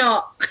 Like, it's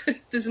not,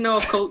 there's no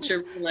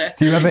culture really.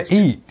 Do you ever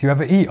eat? Do you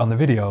ever eat on the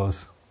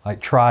videos?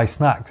 Like try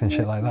snacks and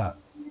shit like that?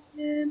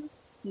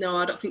 No,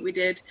 I don't think we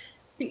did.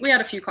 I think we had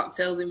a few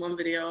cocktails in one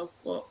video,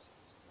 but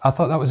I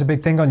thought that was a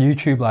big thing on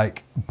YouTube,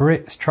 like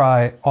Brits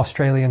try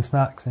Australian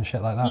snacks and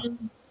shit like that.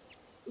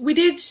 we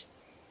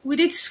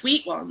did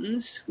sweet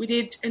ones. We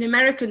did an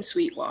American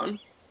sweet one.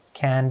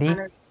 Candy. And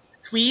a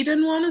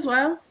Sweden one as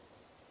well,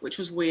 which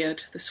was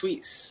weird. The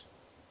sweets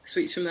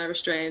from there are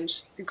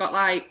strange. They've got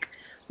like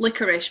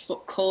licorice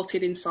but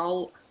coated in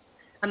salt,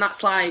 and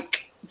that's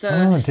like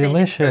the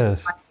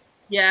delicious.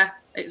 Yeah,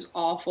 it was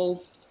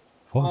awful.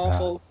 Fuck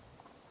awful.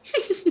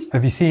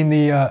 Have you seen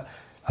the?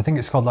 I think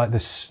it's called like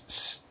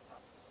the.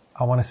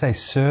 I want to say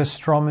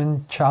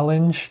Surströmming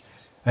challenge,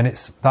 and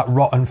it's that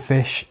rotten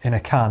fish in a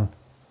can.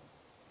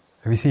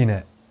 Have you seen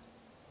it?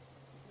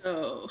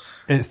 Oh.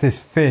 It's this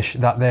fish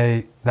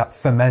that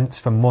ferments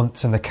for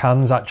months, and the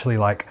can's actually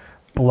like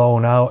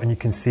blown out, and you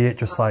can see it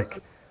just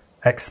like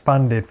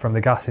expanded from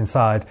the gas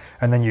inside,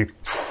 and then you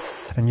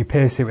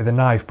pierce it with a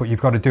knife, but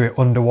you've got to do it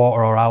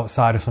underwater or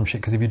outside or some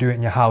shit, because if you do it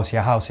in your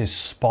house is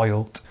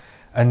spoilt,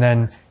 and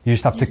then you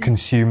just have to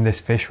consume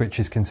this fish, which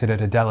is considered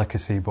a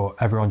delicacy, but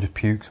everyone just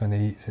pukes when they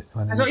eat it.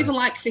 I don't even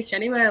like fish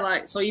anyway,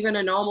 like, so even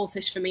a normal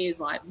fish for me is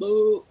like,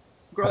 boo,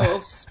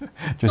 gross.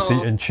 Just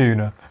eating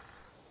tuna.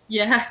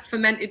 Yeah,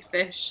 fermented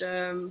fish.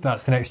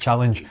 That's the next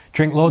challenge.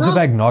 Drink loads of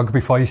eggnog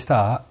before you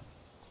start.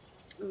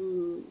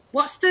 Ooh.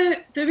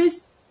 There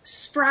is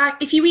Sprite.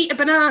 If you eat a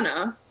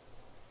banana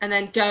and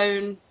then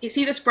it's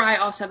either Sprite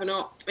or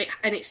 7-Up,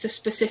 and it's the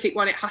specific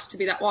one, it has to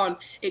be that one.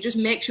 It just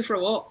makes you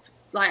throw up.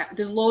 Like,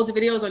 there's loads of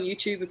videos on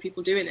YouTube of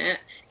people doing it.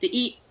 They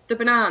eat the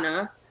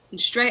banana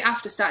and straight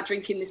after start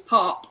drinking this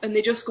pop, and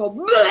they just go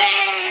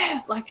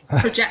bleh, like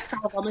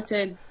projectile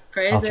vomiting.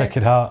 Crazy. I'll check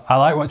it out. I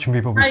like watching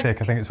people be Like-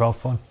 sick. I think it's well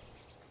fun.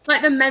 It's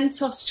like the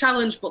Mentos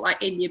challenge, but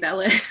like in your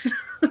belly.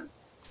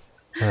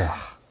 Ugh.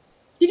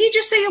 Did you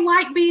just say you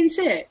like being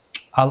sick?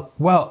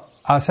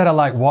 I said I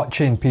like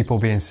watching people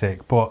being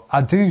sick, but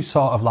I do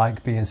sort of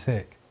like being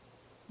sick.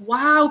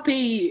 Wow,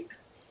 Pete.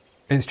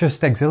 It's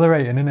just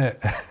exhilarating, isn't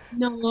it?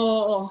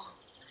 No.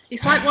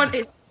 It's like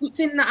it's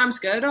something that I'm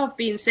scared of,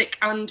 being sick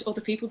and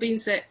other people being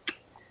sick.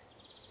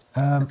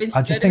 I've been I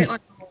scared just of think it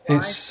like my whole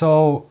it's life.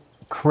 so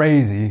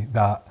crazy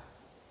that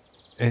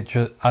it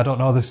just, I don't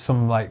know, there's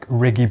some like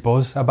riggy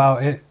buzz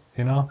about it,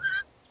 you know?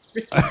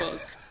 Ricky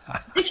buzz.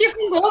 If you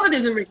hungover,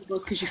 there's a Ricky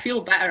buzz because you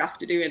feel better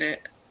after doing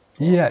it.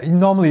 Yeah,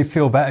 normally you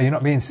feel better. You're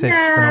not being sick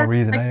for no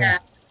reason, I are you?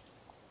 guess.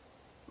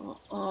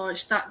 Oh,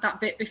 it's that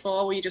bit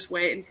before where you're just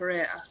waiting for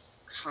it.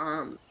 I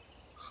can't.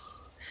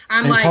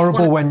 I'm It's like,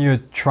 horrible when you're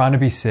trying to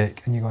be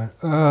sick and you're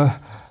going,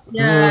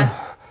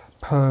 Yeah.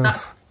 puh.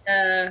 That's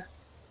I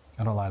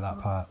don't like that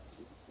part.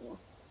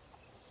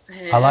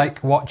 hate I it.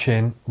 like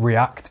watching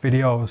react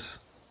videos.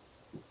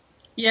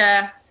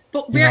 Yeah,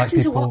 but You know, like reacting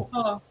to people-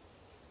 what? Though?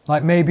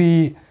 Like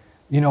maybe,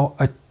 you know,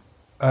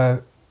 a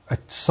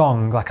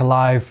song, like a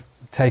live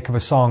take of a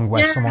song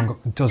where Yeah, someone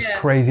does yeah.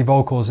 crazy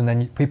vocals and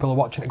then people are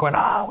watching it going,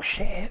 oh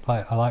shit.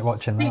 Like, I like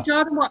watching Pete that.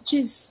 Jordan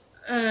watches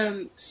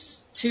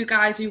two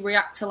guys who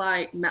react to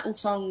like metal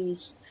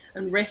songs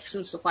and riffs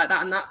and stuff like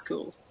that, and that's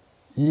cool.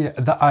 Yeah,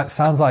 that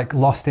sounds like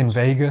Lost in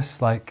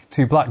Vegas, like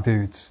two black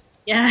dudes.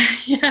 Yeah,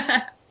 yeah,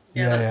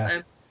 that's yeah.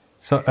 them.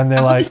 So, and they're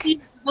I've like,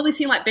 only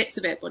seen like bits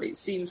of it, but it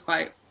seems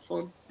quite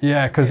fun.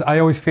 yeah, because I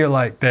always feel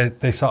like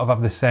they sort of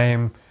have the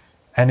same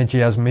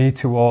energy as me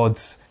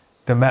towards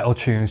the metal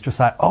tunes, just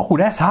like, oh,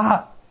 that's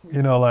hot,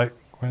 you know, like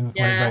when it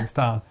breaks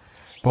down.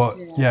 But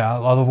yeah, I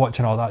love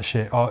watching all that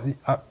shit.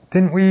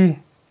 Didn't we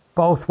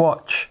both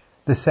watch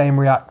the same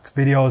react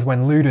videos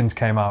when Ludens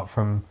came out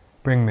from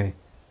Bring Me?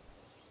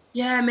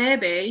 Yeah,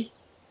 maybe.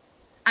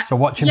 So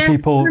watching Yeah,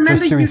 people remember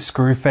just doing you-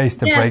 screw face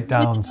to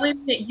breakdowns.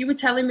 You were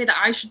telling me that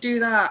I should do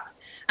that,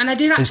 and I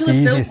did It's actually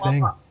the film easiest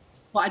thing. one,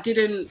 but I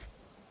didn't.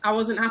 I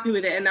wasn't happy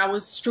with it, and I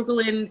was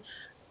struggling,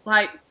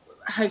 like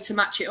how to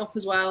match it up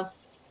as well.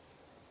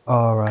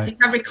 All I right.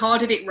 think I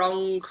recorded it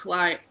wrong.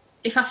 Like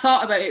if I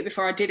thought about it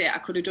before I did it, I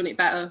could have done it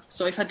better.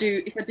 So if I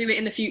do it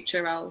in the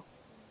future, I'll.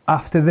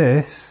 After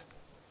this,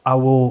 I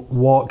will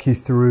walk you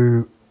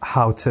through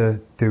how to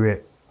do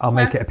it. I'll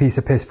make it a piece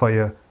of piss for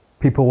you.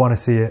 People want to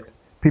see it.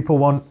 People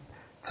want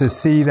to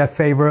see their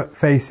favourite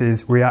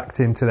faces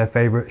reacting to their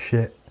favourite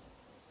shit.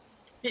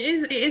 It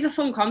is a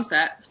fun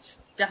concept,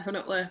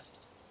 definitely,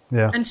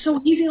 Yeah. and so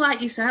easy, like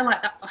you said.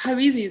 Like that, how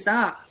easy is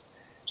that?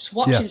 Just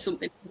watching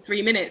something for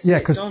 3 minutes. Yeah,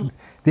 and it's because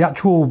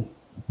done.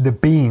 the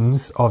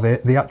beans of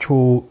it, the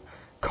actual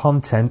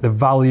content, the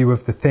value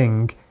of the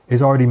thing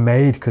is already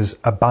made because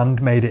a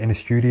band made it in a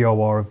studio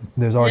or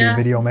there's already a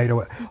video made of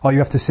it. Or you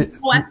have to sit.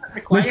 no effort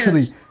required.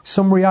 Literally,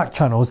 some React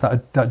channels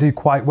that do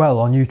quite well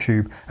on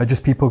YouTube are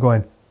just people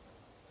going,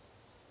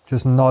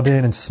 just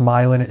nodding and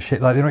smiling at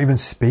shit. Like they don't even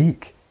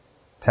speak.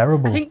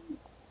 Terrible. I think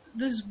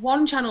there's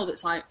one channel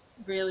that's like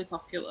really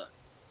popular,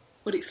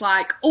 but it's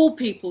like old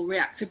people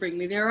react to Bring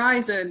Me the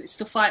Horizon,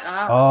 stuff like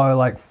that. Oh,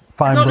 like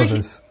Fine I don't know if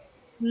Brothers.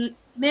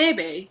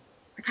 Maybe.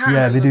 I can't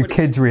Yeah, they remember do what it's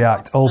kids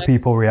react, old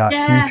people react,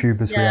 Yeah,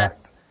 YouTubers yeah.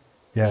 react.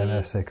 Yeah,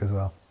 they're sick as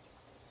well.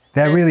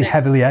 They're really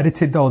heavily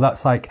edited though.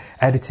 That's like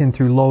editing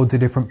through loads of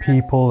different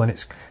people,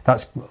 and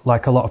that's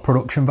like a lot of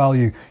production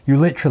value. You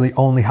literally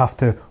only have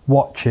to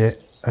watch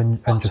it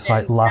and just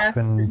like laugh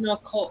There's and no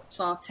cuts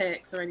or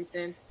takes or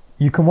anything.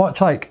 you can watch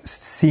like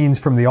scenes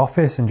from The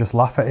Office and just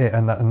laugh at it,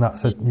 and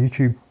that's a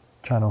YouTube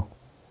channel.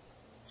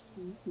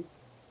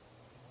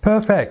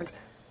 Perfect.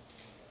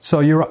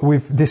 So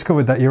we've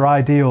discovered that your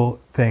ideal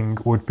thing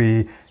would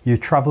be you're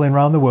traveling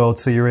around the world,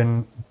 so you're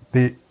in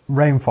the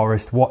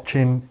rainforest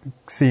watching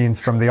scenes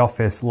from The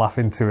Office,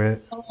 laughing to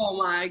it. Oh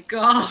my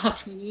god.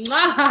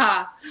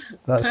 Mwah!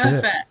 That's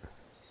Perfect. it.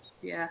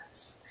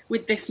 Yes.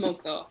 With this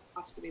mug though.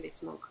 Has to be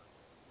this mug.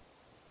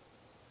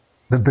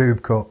 The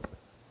boob cup.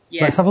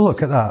 Yes. Let's have a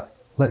look at that.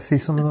 Let's see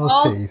some of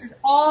those teas.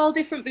 All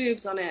different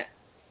boobs on it.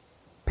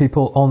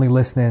 People only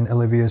listening,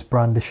 Olivia's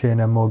brandishing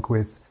a mug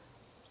with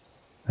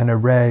an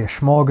array, a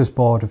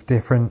smorgasbord of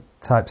different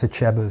types of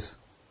chebbers.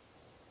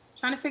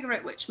 Trying to figure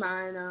out which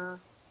mine are.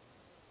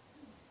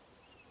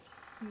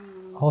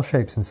 All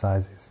shapes and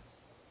sizes.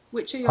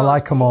 Which are yours? I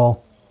like them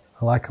all.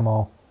 I like them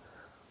all.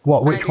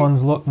 What? Which Maybe.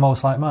 ones look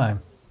most like mine?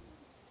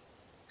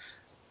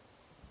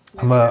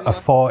 I'm Maybe a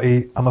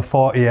 40. I'm a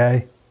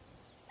 40A.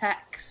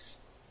 Pecs.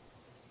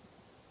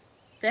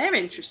 They're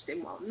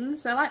interesting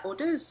ones. They're like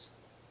udders.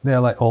 They're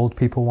like old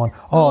people one.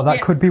 Oh, that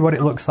yeah. could be what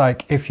it looks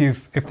like if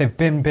they've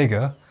been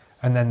bigger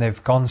and then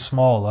they've gone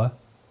smaller.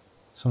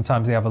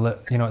 Sometimes they have a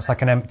little. You know, it's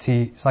like an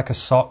empty. It's like a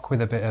sock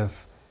with a bit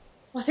of.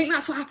 Well, I think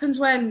that's what happens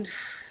when,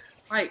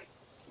 like,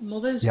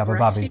 mothers You have a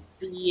breastfeed baby.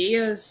 for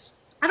years.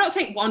 I don't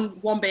think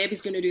one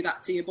baby's going to do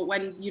that to you, but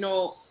when, you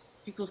know,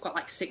 people have got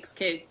like 6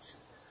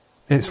 kids.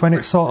 It's when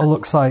it sort of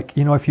looks like,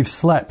 you know, if you've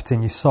slept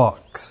in your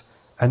socks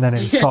and then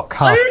its Yeah. sock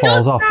half Oh, no,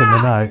 falls off in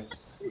the socks!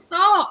 night.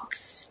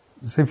 Socks.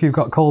 So if you've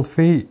got cold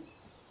feet.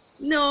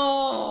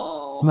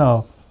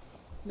 No.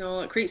 No,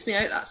 it creeps me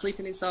out, that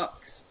sleeping in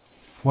socks.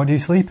 What do you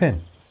sleep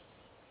in?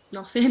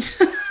 Nothing.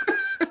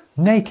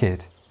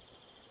 Naked?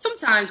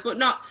 Sometimes, but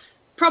not.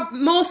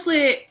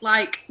 Mostly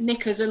like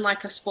knickers and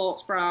like a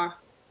sports bra.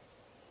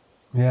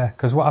 Yeah,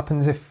 because what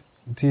happens if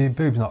do your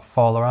boobs not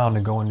fall around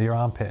and go under your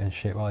armpit and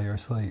shit while you're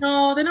asleep?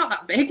 No, they're not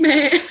that big,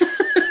 mate.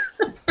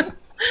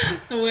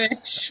 I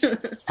wish.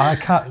 I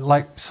can't,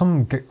 like,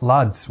 some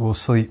lads will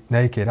sleep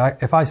naked.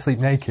 If I sleep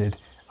naked,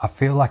 I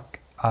feel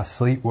like I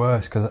sleep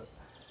worse because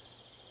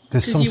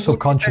there's some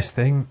subconscious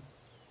thing.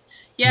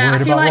 Yeah,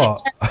 worried I feel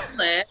about like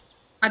what?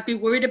 I'd be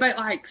worried about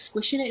like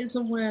squishing it in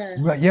somewhere.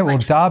 Right, yeah, well,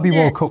 like, Darby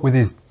woke up with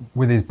his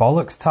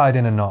bollocks tied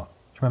in a knot.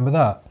 Do you remember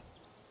that?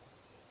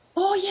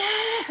 Oh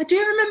yeah, I do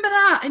remember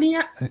that. And he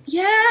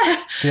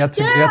had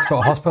to go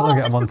to hospital and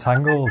get them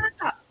untangled.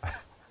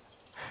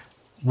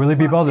 Will he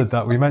be bothered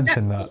that we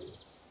mentioned that?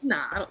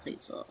 Nah, I don't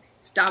think so.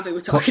 It's Darby we're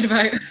talking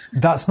about.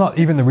 That's not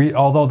even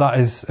although that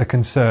is a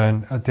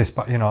concern.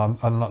 You know,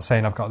 I'm not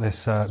saying I've got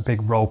this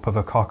big rope of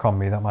a cock on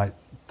me that might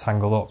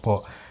tangle up,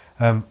 but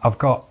I've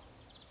got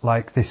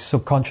like this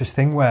subconscious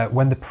thing where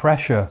when the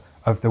pressure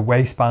of the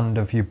waistband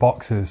of your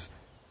boxers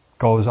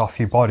goes off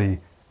your body,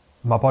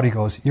 my body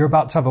goes, "You're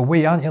about to have a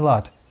wee, aren't you,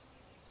 lad?"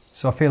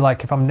 So I feel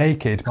like if I'm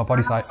naked, my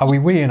body's like, "Are we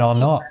weeing or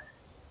not?"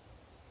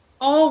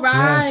 Oh,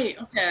 right.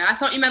 Yeah. Okay. I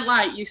thought you meant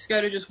like you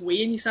scared of just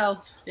weeing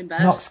yourself in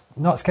bed.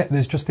 Not scared.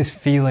 There's just this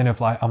feeling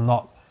of like,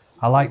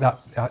 I like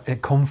that.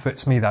 It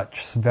comforts me, that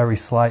just very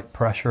slight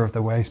pressure of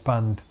the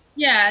waistband.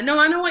 Yeah. No,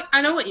 I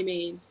know what you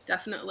mean.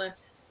 Definitely.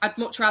 I'd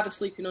much rather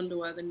sleep in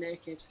underwear than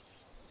naked.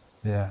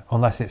 Yeah.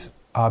 Unless it's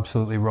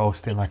absolutely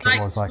roasting like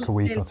it was like a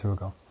week or two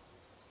ago.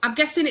 I'm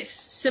guessing it's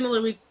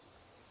similar with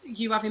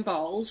you having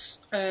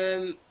balls.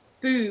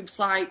 Boobs,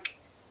 like,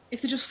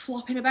 if they're just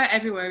flopping about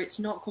everywhere, it's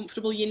not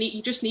comfortable.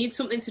 You just need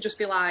something to just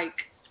be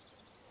like,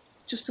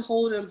 just to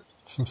hold them.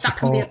 That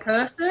can be a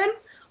person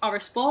or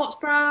a sports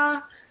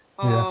bra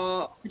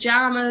or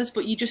pajamas,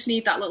 but you just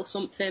need that little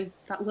something,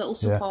 that little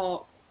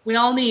support. Yeah. We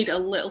all need a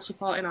little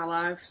support in our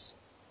lives.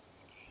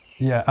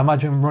 Yeah,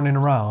 imagine running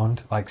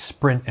around, like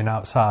sprinting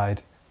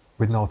outside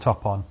with no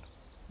top on.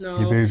 No.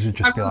 Your boobs would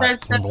just be like...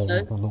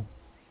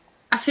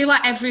 I feel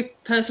like every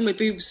person with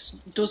boobs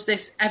does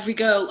this. Every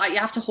girl, like, you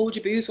have to hold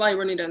your boobs while you're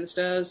running down the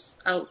stairs,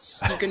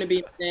 else you're going to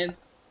be in.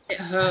 It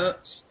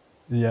hurts.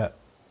 Yeah.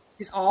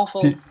 It's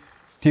awful.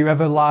 Do you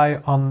ever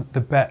lie on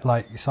the bed,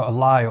 like, you sort of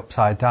lie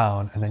upside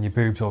down, and then your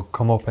boobs will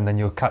come up, and then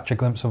you'll catch a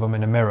glimpse of them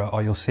in a mirror,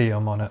 or you'll see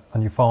them on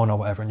your phone or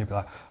whatever, and you'll be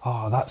like,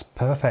 "Oh, that's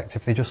perfect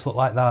if they just look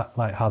like that,"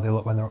 like how they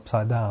look when they're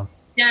upside down.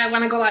 Yeah,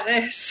 when I go like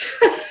this,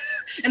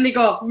 and they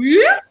go,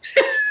 whoop.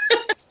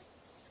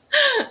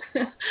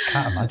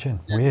 Can't imagine.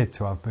 Weird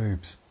to have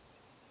boobs.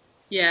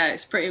 Yeah,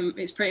 it's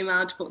pretty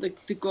mad, but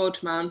they're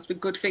good, man. They're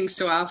good things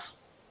to have.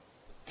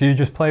 Do you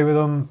just play with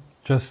them?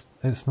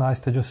 It's nice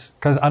to just...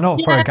 Because I know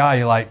for a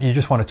guy, you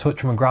just want to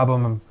touch them and grab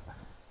them,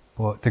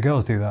 but the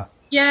girls do that.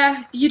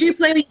 Yeah, you do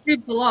play with your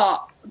boobs a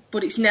lot,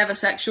 but it's never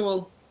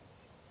sexual.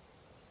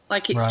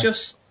 Like, it's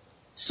just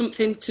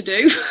something to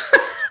do.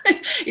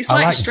 It's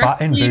I like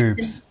batting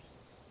boobs.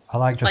 I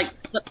like just...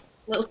 Like,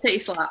 little titty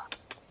slap.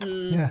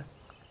 Mm. Yeah.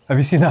 Have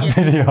you seen that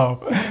video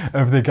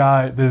of the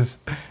guy?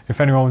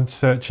 If anyone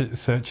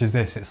searches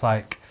this, it's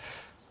like,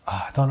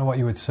 I don't know what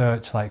you would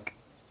search, like,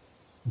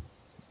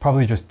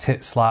 probably just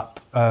tit slap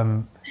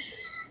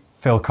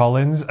Phil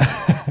Collins.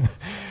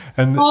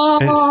 And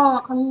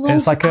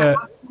it's like I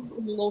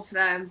love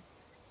them.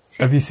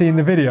 Have you seen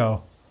the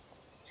video?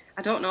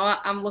 I don't know.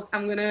 I'm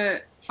gonna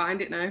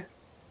find it now.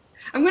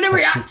 I'm gonna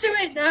react to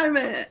it now,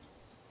 mate.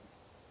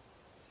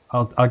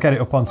 I'll get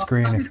it up on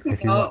screen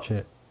if you watch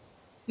it.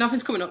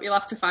 Nothing's coming up. You'll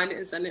have to find it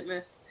and send it me.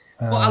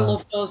 But I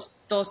love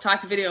those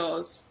type of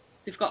videos.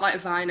 They've got like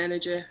Vine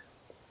energy.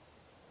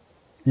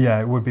 Yeah,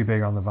 it would be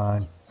big on the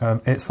Vine.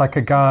 It's like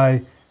a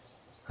guy,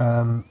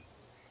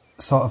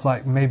 sort of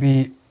like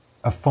maybe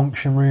a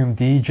function room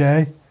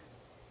DJ.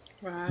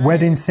 Right.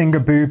 Wedding singer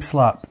boob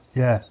slap.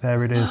 Yeah,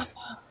 there it is.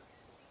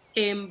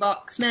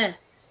 Inbox me.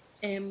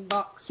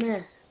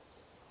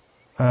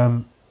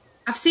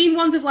 I've seen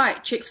ones of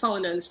like chicks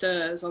falling down the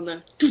stairs on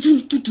the...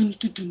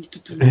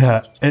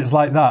 Yeah, it's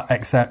like that,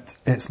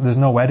 except there's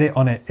no edit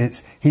on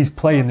it. He's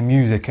playing the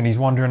music and he's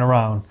wandering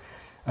around,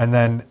 and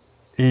then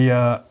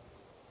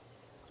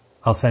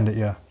I'll send it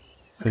you,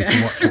 so you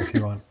can watch it if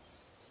you want.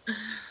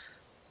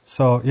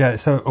 So yeah,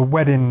 it's a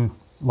wedding,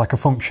 like a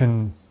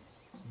function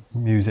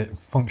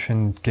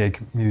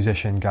gig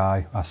musician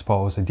guy, I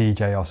suppose, a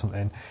DJ or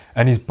something,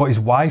 but his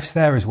wife's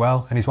there as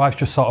well, and his wife's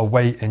just sort of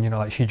waiting,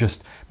 like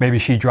maybe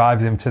she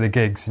drives him to the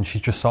gigs and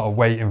she's just sort of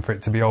waiting for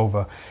it to be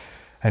over,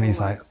 and he's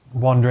like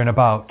wandering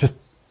about, just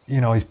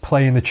he's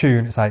playing the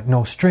tune, it's like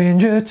 "No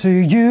stranger to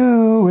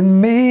you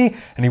and me,"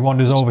 and he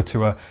wanders over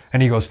to her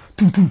and he goes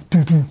doo, doo,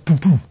 doo, doo, doo,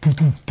 doo, doo,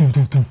 doo,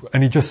 doo, doo,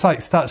 and he just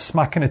like starts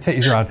smacking her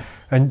titties around,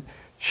 and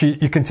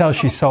you can tell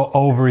she's so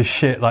over his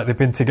shit, like they've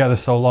been together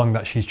so long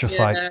that she's just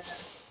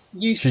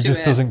used she to just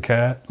it. Doesn't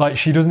care. Like,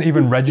 she doesn't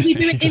even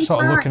register. She's just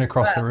sort of looking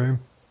across the room.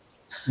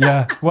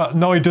 Yeah. Well,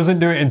 no, he doesn't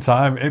do it in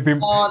time.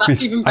 Oh,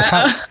 that's even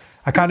better.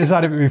 I can't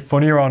decide if it'd be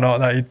funnier or not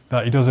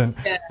that he doesn't.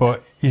 Yeah.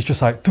 But he's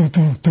just like doo,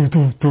 doo, doo,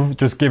 doo, doo,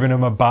 just giving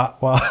him a bat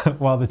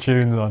while the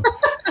tune's on.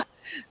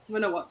 I'm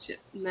gonna watch it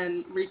and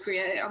then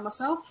recreate it on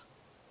myself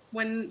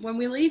when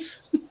we leave.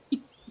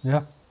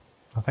 Yeah.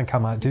 I think I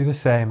might do the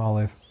same,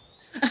 Olive.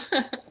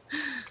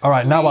 All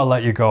right, now I'll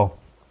let you go.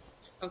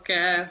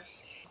 Okay.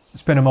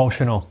 It's been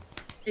emotional.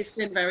 It's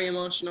been very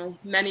emotional.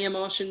 Many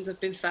emotions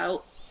have been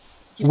felt.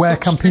 Where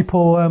can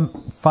people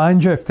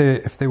find you if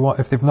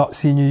they've not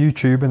seen your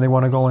YouTube and they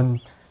want to go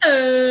and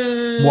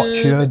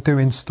watch you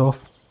doing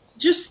stuff?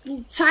 Just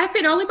type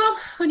in Olibomb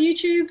on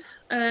YouTube.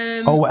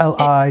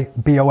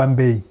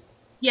 OLIBOMB.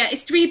 Yeah,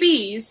 it's 3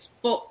 B's,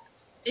 but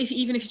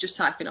even if you just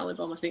type in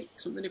Olibomb, I think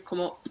something will come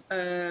up.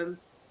 I'm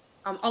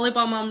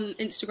Olibomb on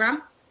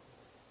Instagram.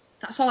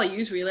 That's all I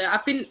use really.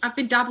 I've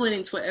been dabbling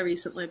in Twitter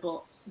recently,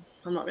 but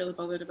I'm not really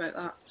bothered about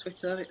that.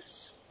 Twitter,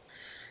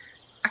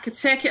 I could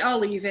take it or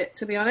leave it,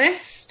 to be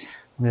honest.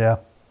 Yeah,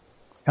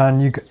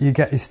 and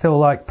you're still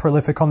like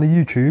prolific on the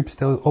YouTube.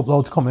 Still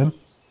uploads coming.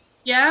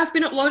 Yeah, I've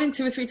been uploading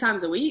 2 or 3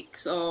 times a week,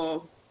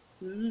 so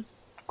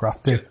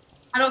grafted.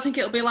 I don't think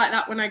it'll be like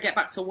that when I get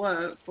back to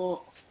work.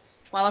 But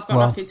while I've got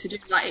nothing to do,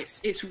 like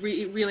it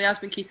really has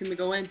been keeping me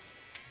going,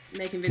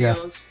 making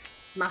videos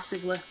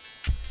massively.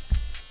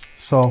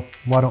 So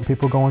why don't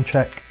people go and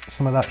check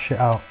some of that shit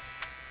out?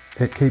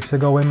 It keeps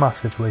it going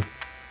massively.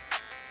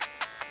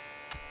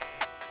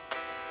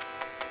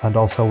 And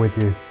also with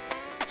you.